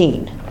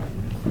 18.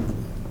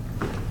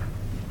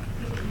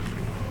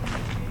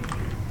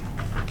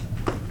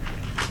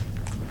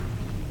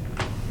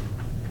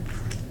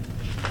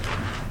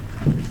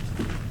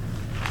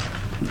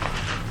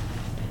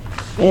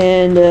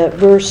 And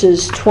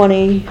verses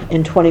 20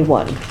 and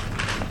 21.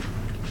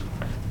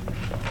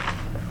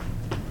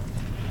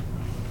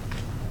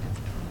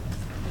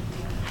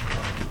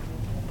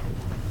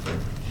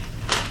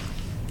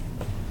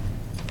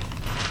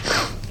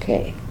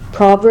 Okay,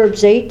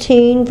 Proverbs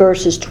 18,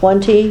 verses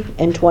 20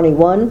 and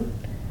 21.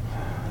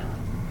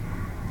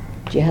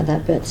 Do you have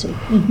that, Betsy?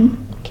 Mm-hmm.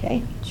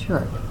 Okay.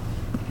 Sure.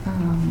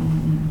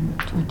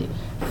 20.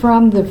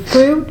 From the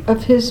fruit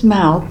of his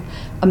mouth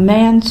a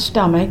man's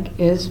stomach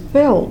is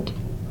filled.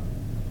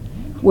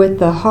 With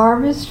the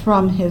harvest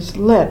from his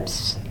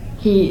lips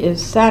he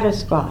is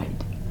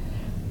satisfied.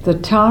 The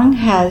tongue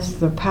has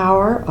the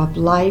power of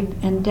life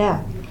and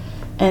death,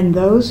 and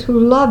those who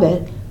love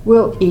it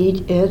will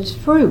eat its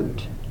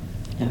fruit.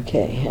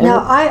 Okay.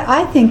 Now,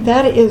 I think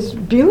that is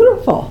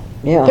beautiful.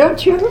 Yeah.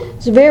 Don't you?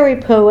 It's very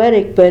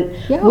poetic, but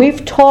Yeah.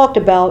 we've talked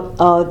about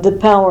the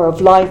power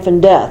of life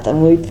and death,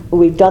 and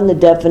we've done the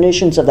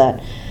definitions of that.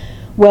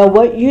 Well,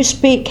 what you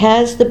speak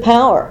has the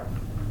power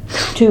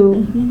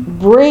to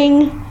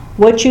bring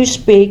what you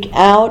speak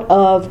out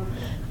of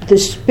the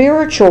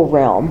spiritual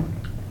realm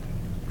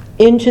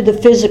into the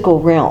physical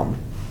realm.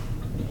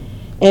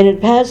 And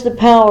it has the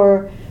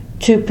power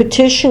to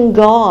petition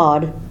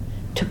God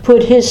to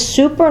put his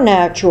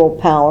supernatural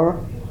power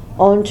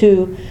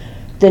onto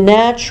the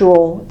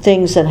natural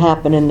things that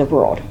happen in the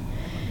world.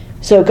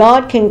 So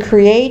God can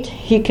create,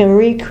 he can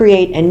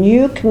recreate, and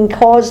you can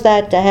cause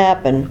that to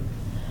happen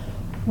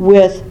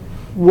with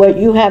what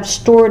you have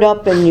stored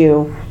up in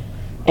you,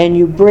 and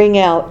you bring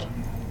out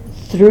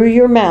through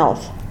your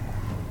mouth.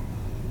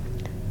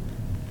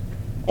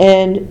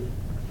 And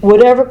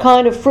whatever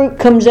kind of fruit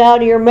comes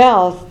out of your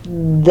mouth,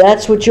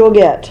 that's what you'll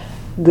get,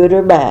 good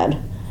or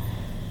bad.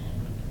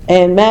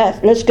 And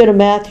let's go to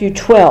Matthew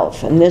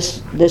 12, and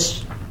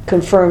this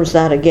confirms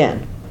that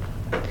again.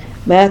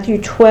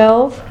 Matthew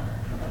 12,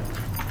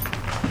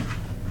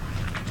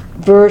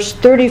 verse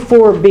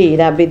 34b,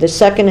 that'd be the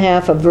second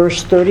half of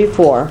verse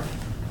 34,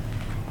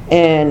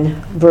 and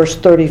verse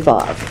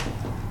 35.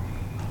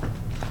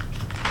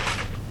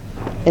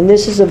 And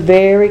this is a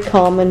very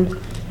common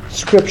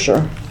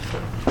scripture.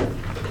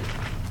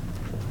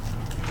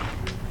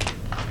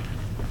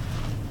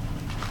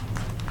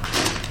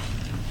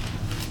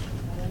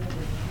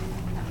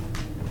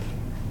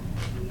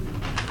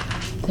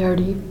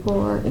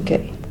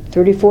 Okay,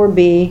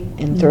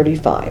 34b and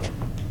 35.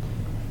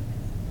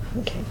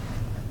 Okay.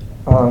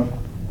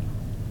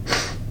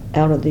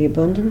 Out of the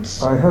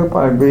abundance. I hope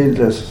I read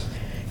this.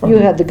 You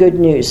have the good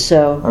news,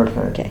 so.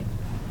 Okay.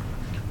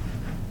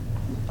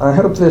 I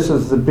hope this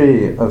is the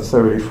B of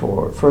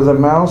 34. For the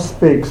mouth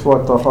speaks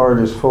what the heart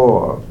is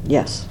full of.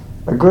 Yes.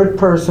 A good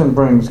person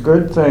brings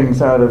good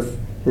things out of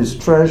his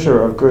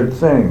treasure of good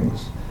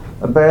things.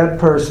 A bad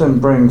person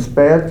brings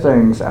bad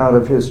things out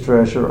of his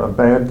treasure of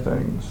bad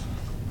things.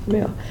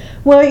 Yeah.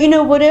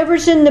 Well,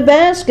 whatever's in the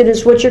basket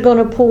is what you're going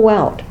to pull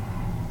out.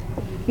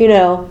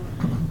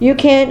 You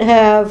can't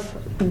have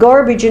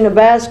garbage in a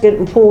basket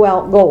and pull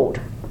out gold.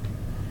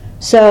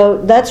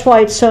 So that's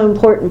why it's so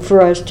important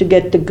for us to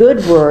get the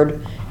good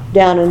word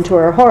down into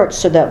our hearts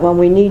so that when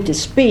we need to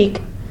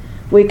speak,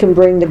 we can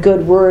bring the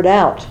good word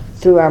out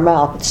through our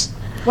mouths.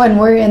 When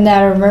we're in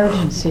that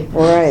emergency.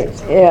 Right,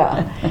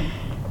 yeah.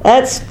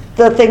 That's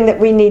the thing that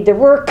we need to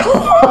work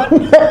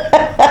on.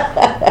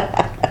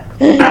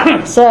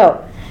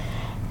 So,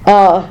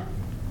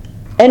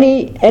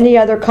 any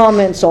other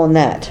comments on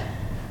that?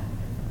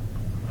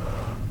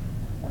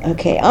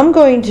 Okay, I'm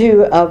going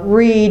to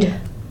read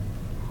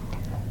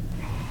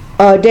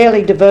a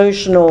daily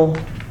devotional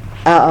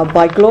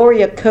by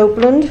Gloria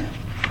Copeland,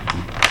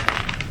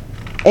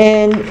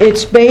 and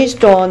it's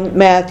based on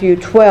Matthew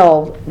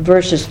 12,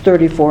 verses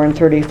 34 and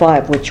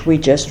 35, which we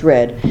just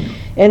read.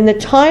 And the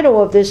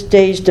title of this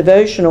day's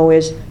devotional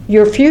is,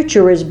 Your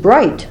Future is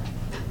Bright.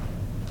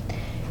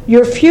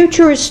 Your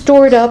future is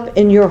stored up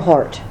in your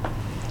heart.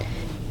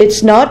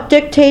 It's not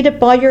dictated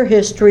by your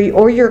history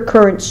or your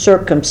current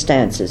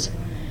circumstances.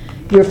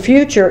 Your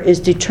future is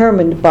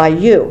determined by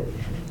you.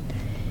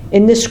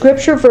 In the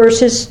scripture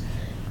verses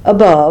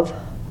above,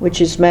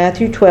 which is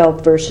Matthew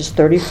 12, verses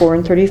 34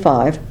 and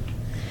 35,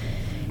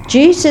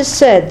 Jesus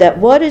said that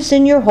what is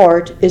in your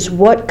heart is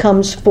what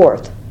comes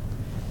forth.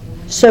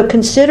 So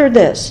consider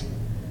this.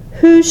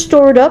 Who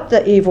stored up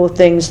the evil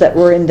things that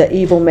were in the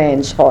evil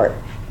man's heart?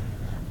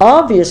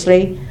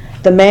 Obviously,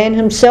 the man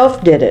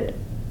himself did it.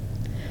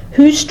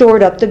 Who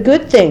stored up the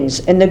good things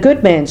in the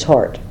good man's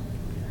heart?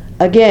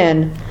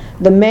 Again,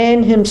 the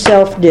man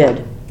himself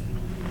did.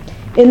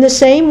 In the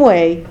same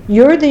way,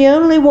 you're the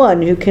only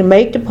one who can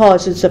make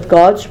deposits of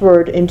God's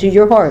word into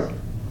your heart.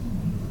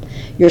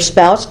 Your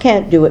spouse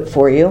can't do it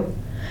for you.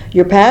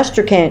 Your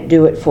pastor can't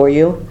do it for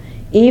you.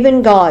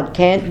 Even God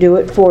can't do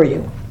it for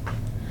you.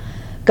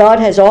 God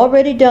has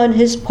already done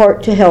his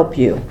part to help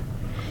you.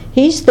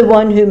 He's the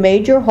one who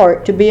made your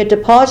heart to be a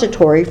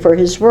depository for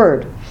his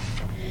word.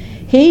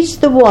 He's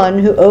the one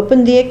who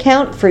opened the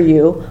account for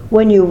you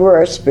when you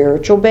were a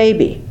spiritual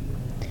baby.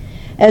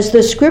 As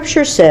the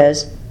scripture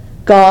says,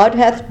 God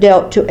hath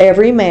dealt to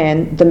every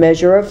man the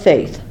measure of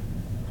faith.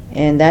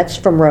 And that's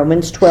from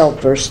Romans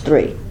 12, verse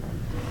 3.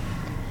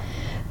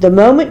 The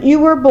moment you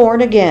were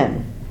born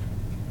again,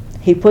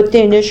 he put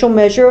the initial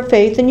measure of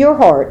faith in your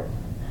heart,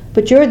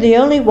 but you're the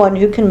only one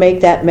who can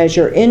make that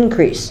measure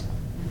increase.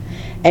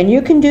 And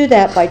you can do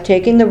that by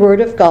taking the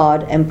word of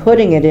God and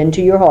putting it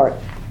into your heart.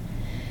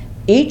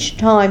 Each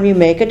time you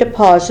make a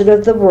deposit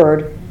of the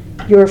word,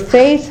 your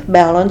faith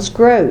balance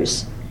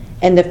grows,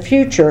 and the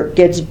future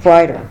gets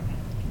brighter.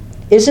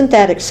 Isn't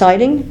that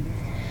exciting?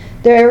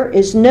 There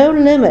is no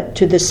limit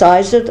to the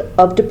size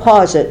of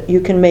deposit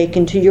you can make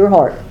into your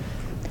heart.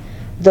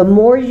 The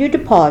more you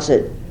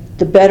deposit,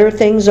 the better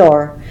things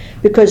are,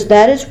 because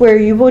that is where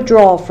you will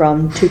draw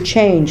from to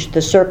change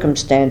the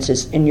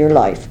circumstances in your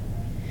life.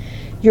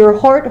 Your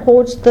heart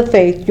holds the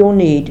faith you'll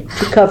need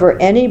to cover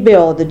any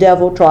bill the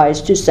devil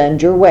tries to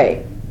send your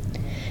way.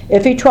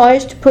 If he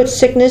tries to put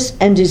sickness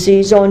and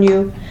disease on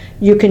you,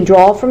 you can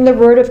draw from the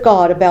Word of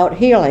God about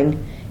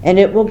healing, and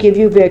it will give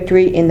you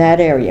victory in that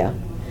area.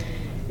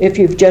 If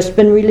you've just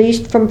been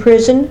released from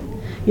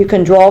prison, you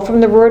can draw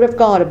from the Word of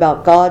God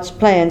about God's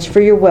plans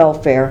for your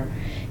welfare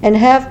and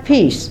have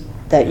peace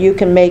that you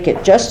can make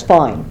it just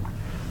fine.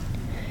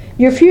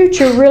 Your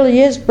future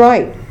really is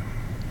bright.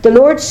 The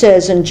Lord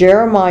says in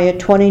Jeremiah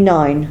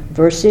 29,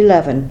 verse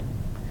 11,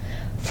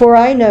 For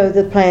I know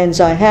the plans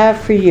I have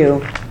for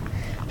you,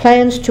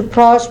 plans to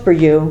prosper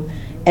you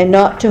and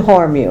not to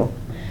harm you,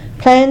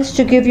 plans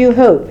to give you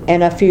hope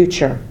and a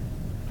future.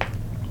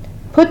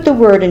 Put the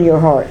word in your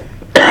heart.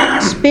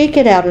 Speak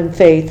it out in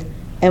faith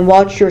and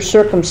watch your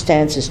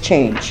circumstances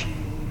change.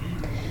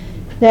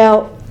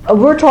 Now,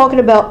 we're talking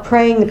about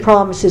praying the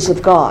promises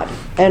of God.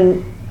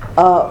 And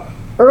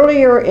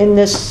earlier in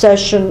this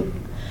session,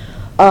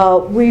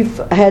 we've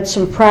had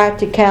some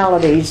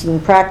practicalities and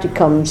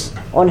practicums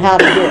on how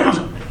to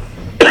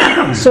do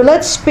it. So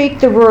let's speak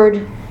the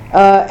word.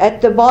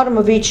 At the bottom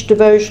of each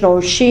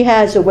devotional, she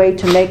has a way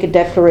to make a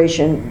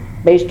declaration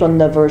based on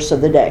the verse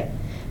of the day.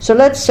 So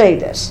let's say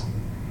this.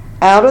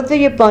 Out of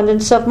the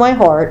abundance of my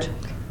heart,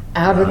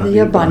 Out of the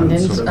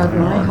abundance of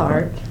my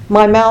heart,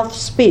 my mouth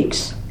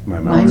speaks. my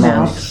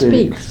mouth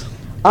speaks.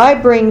 I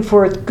bring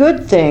forth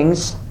good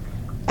things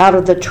out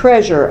of the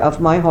treasure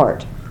of my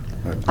heart.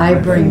 I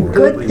bring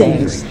good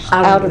things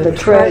out of the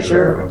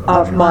treasure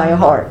of my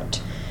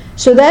heart.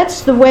 So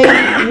that's the way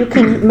you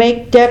can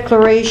make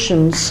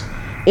declarations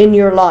in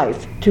your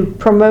life to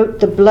promote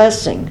the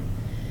blessing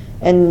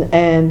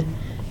and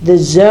the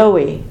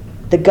Zoe,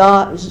 the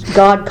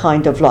God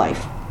kind of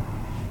life.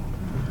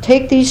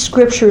 Take these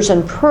scriptures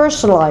and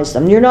personalize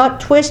them. You're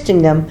not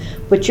twisting them,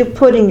 but you're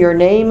putting your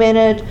name in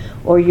it,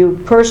 or you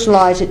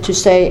personalize it to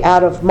say,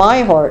 out of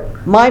my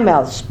heart, my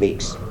mouth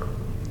speaks.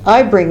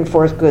 I bring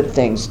forth good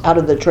things out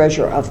of the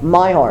treasure of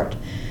my heart.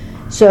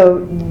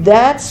 So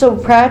that's a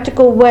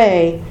practical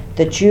way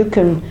that you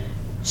can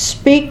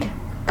speak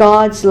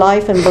God's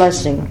life and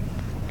blessing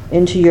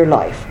into your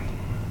life.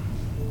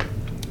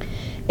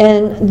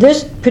 And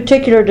this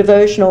particular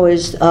devotional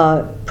is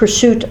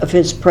Pursuit of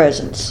His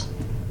Presence.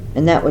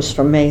 And that was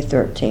from May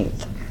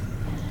 13th.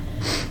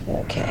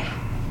 Okay.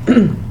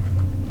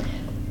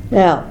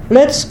 Now,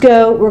 let's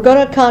go. We're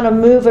going to kind of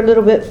move a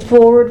little bit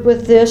forward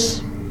with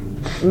this,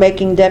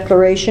 making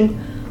declaration.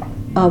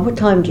 What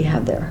time do you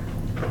have there?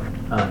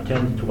 10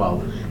 to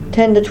 12.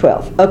 10 to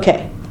 12.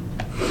 Okay.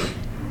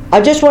 I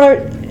just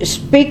want to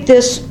speak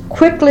this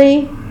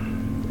quickly,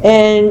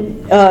 and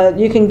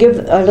you can give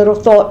a little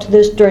thought to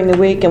this during the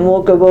week, and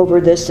we'll go over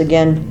this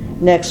again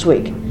next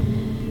week.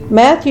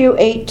 Matthew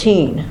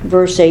 18,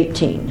 verse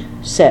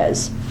 18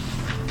 says,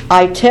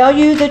 I tell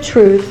you the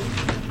truth,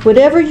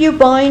 whatever you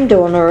bind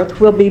on earth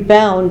will be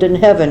bound in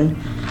heaven,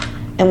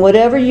 and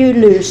whatever you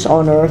loose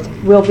on earth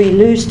will be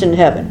loosed in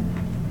heaven.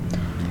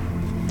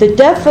 The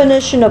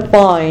definition of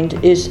bind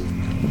is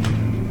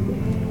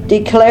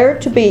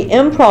declared to be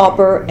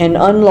improper and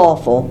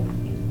unlawful.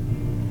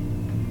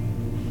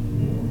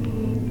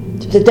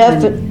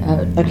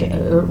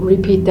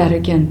 Repeat that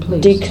again,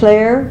 please.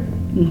 Declare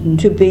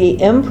to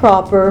be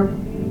improper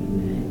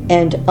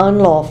and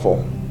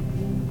unlawful.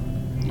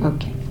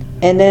 Okay.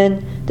 And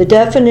then the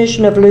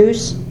definition of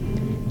loose,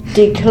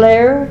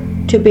 declare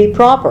to be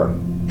proper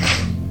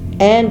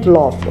and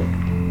lawful.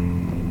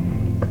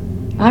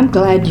 I'm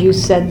glad you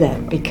said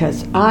that,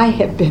 because I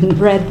have been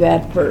read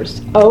that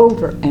verse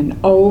over and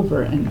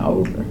over and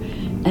over,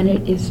 and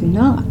it is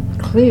not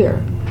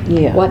clear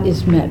what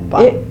is meant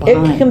by it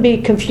bind. can be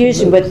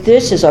confusing, but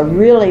this is a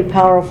really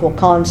powerful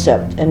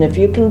concept, and if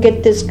you can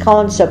get this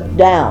concept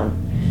down,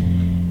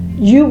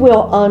 you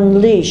will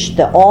unleash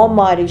the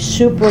almighty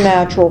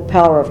supernatural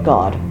power of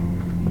God,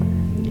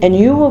 and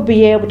you will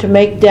be able to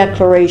make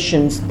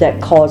declarations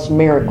that cause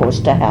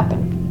miracles to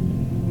happen.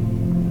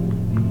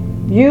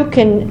 You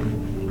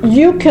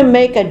can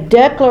make a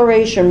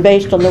declaration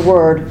based on the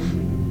Word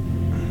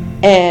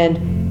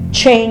and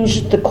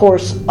change the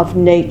course of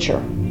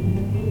nature.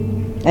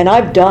 And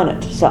I've done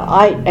it.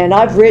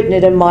 I've written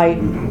it in my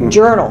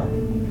journal.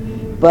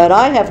 But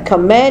I have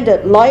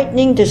commanded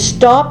lightning to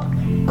stop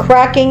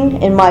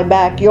cracking in my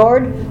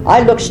backyard.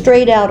 I look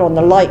straight out on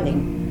the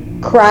lightning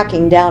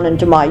cracking down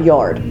into my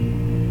yard.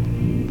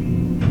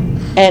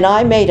 And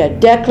I made a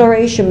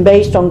declaration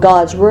based on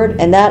God's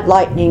Word, and that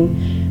lightning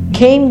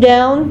came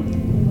down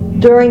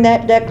during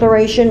that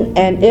declaration,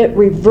 and it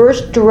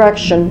reversed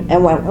direction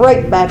and went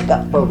right back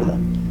up over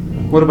them.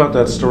 What about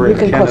that story of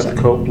Kenneth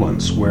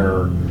Copeland's,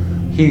 where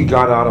he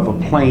got out of a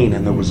plane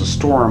and there was a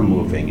storm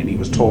moving, and he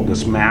was told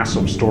this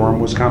massive storm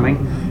was coming,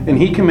 and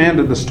he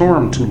commanded the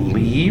storm to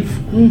leave,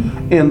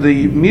 and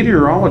the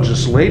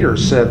meteorologist later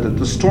said that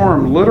the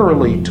storm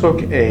literally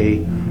took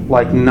a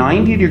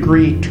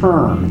 90-degree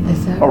turn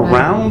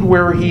around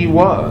where he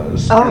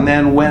was, and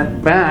then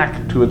went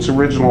back to its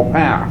original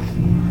path.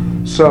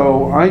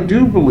 So I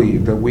do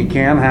believe that we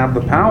can have the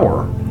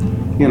power,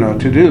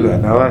 to do that.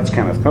 Now that's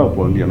Kenneth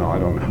Copeland, I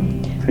don't know.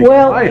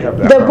 Well,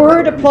 the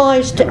Word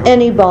applies to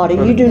anybody.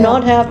 You do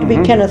not have to be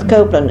Kenneth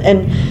Copeland.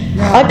 And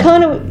I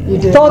kind of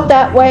thought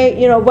that way,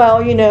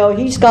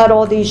 he's got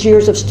all these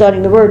years of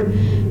studying the Word.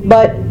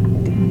 But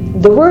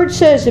the Word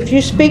says if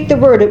you speak the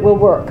Word, it will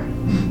work.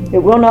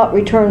 It will not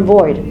return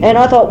void. And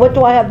I thought, what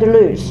do I have to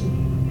lose?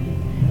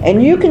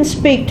 And you can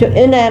speak to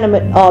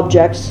inanimate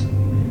objects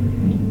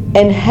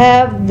and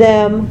have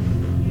them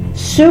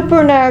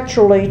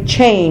supernaturally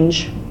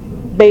change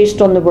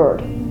based on the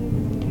Word.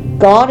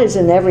 God is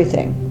in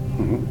everything.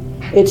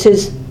 It's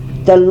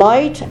the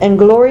light and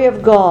glory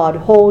of God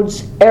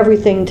holds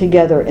everything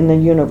together in the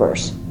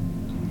universe.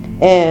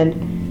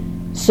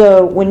 And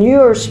so when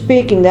you are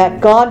speaking, that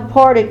God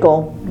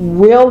particle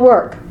will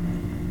work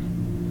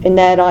in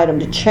that item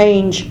to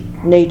change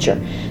nature.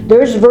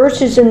 There's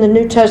verses in the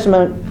New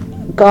Testament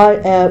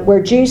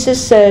where Jesus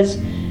says,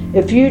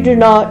 if you do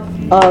not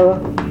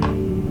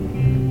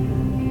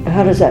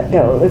how does that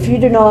go? If you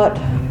do not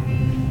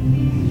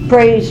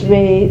praise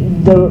me,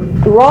 the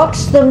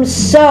rocks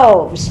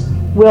themselves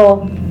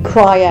will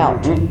cry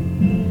out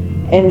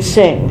and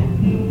sing.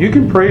 You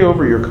can pray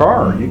over your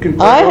car. You can.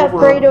 I have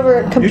prayed over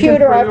a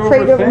computer. I've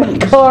prayed over my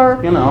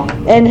car,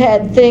 and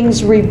had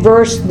things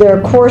reverse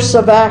their course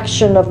of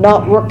action of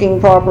not working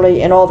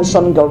properly, and all of a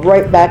sudden go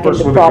right back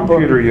into proper.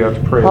 With a computer, you have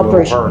to pray a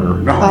little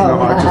harder.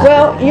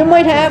 Well, you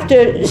might have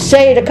to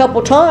say it a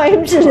couple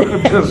times.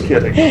 Just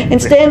kidding. And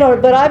stand on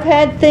it. But I've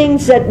had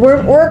things that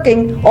weren't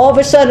working all of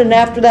a sudden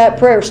after that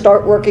prayer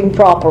start working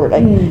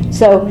properly.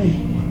 So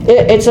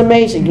it's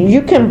amazing.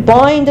 You can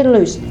bind and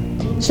loose.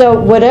 So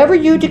whatever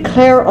you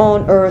declare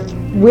on earth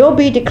will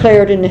be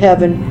declared in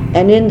heaven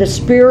and in the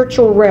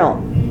spiritual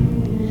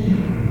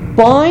realm.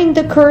 Bind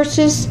the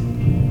curses,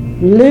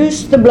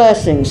 loose the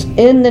blessings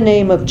in the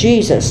name of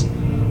Jesus,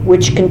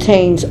 which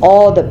contains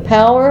all the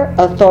power,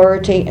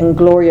 authority, and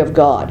glory of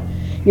God.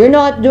 You're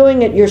not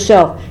doing it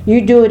yourself.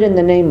 You do it in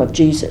the name of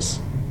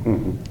Jesus.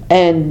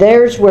 And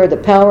there's where the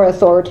power,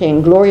 authority,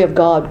 and glory of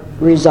God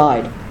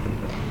reside.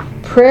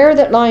 Prayer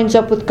that lines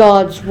up with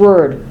God's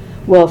Word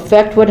will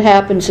affect what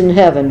happens in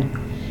heaven.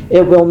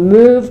 It will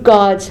move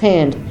God's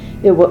hand.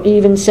 It will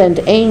even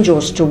send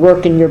angels to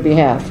work in your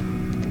behalf.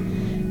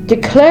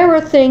 Declare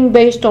a thing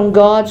based on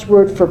God's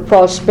Word for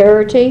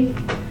prosperity,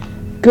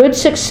 good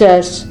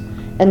success,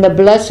 and the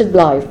blessed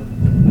life.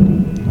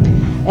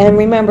 And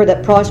remember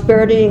that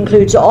prosperity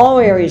includes all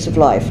areas of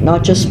life,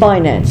 not just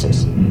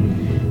finances.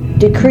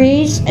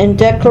 Decrees and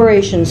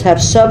declarations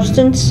have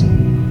substance,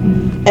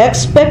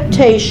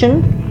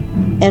 expectation,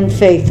 and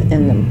faith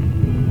in them.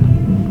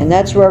 And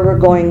that's where we're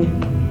going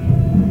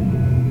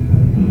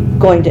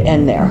to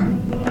end there.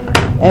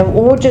 And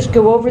we'll just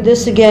go over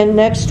this again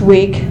next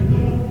week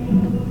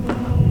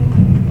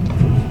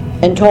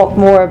and talk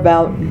more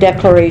about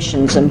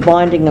declarations and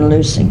binding and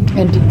loosing.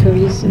 And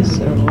decreases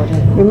or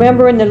whatever.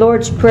 Remember in the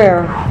Lord's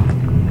Prayer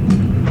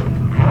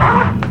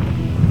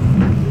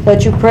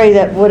that you pray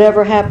that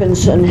whatever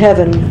happens in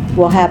heaven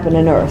will happen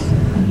in earth.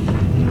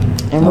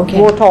 And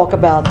we'll talk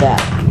about that.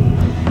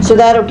 So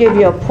that'll give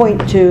you a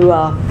point to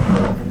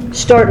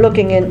start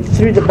looking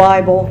through the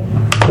Bible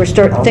or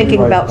start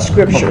thinking about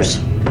scriptures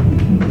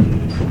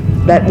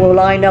that will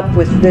line up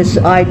with this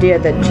idea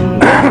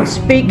that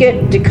speak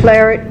it,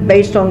 declare it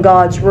based on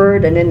God's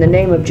word and in the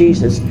name of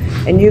Jesus,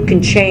 and you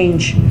can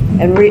change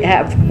and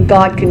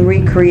God can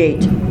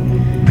recreate.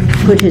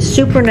 Put His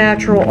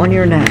supernatural on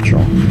your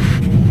natural.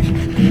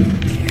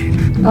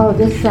 Oh,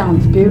 this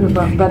sounds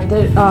beautiful. But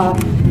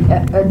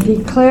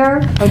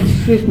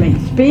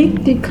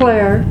speak,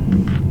 declare,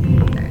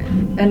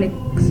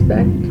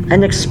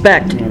 and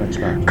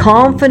expect.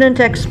 Confident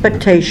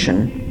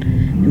expectation,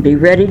 and be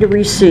ready to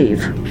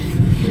receive.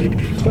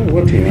 Tell you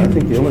what, Tina, I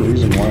think the only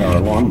reason why our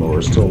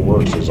lawnmower still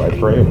works is I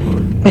pray over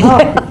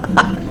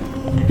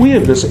it. We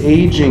have this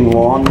aging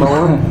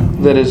lawnmower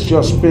that has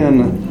just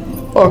been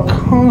a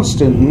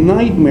constant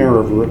nightmare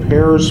of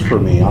repairs for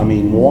me. I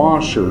mean,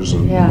 washers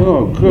and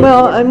oh, good.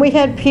 Well, and we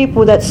had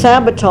people that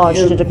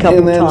sabotaged it a couple times.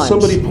 And then times.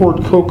 somebody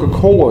poured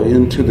Coca-Cola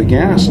into the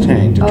gas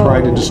tank to try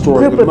to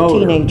destroy the motor. Group of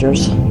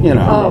teenagers. You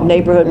know, the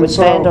neighborhood was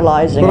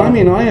vandalizing. But I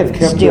mean, I have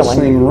kept this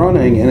thing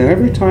running, and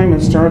every time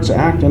it starts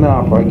acting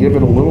up, I give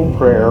it a little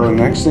prayer, and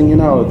next thing you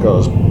know, it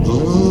goes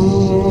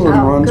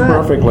and runs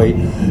perfectly,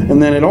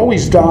 and then it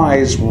always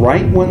dies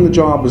right when the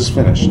job is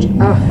finished.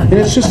 And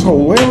it's just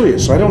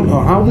hilarious. I don't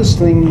know how this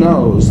thing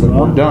knows that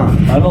we're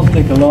done. I don't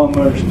think a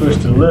lawnmower is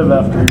supposed to live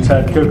after it's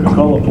had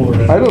Coca-Cola poured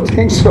in. I don't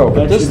think so,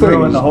 but this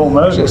thing is the whole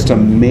motor. Just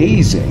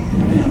amazing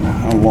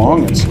how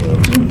long it's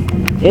lived.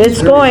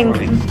 It's going.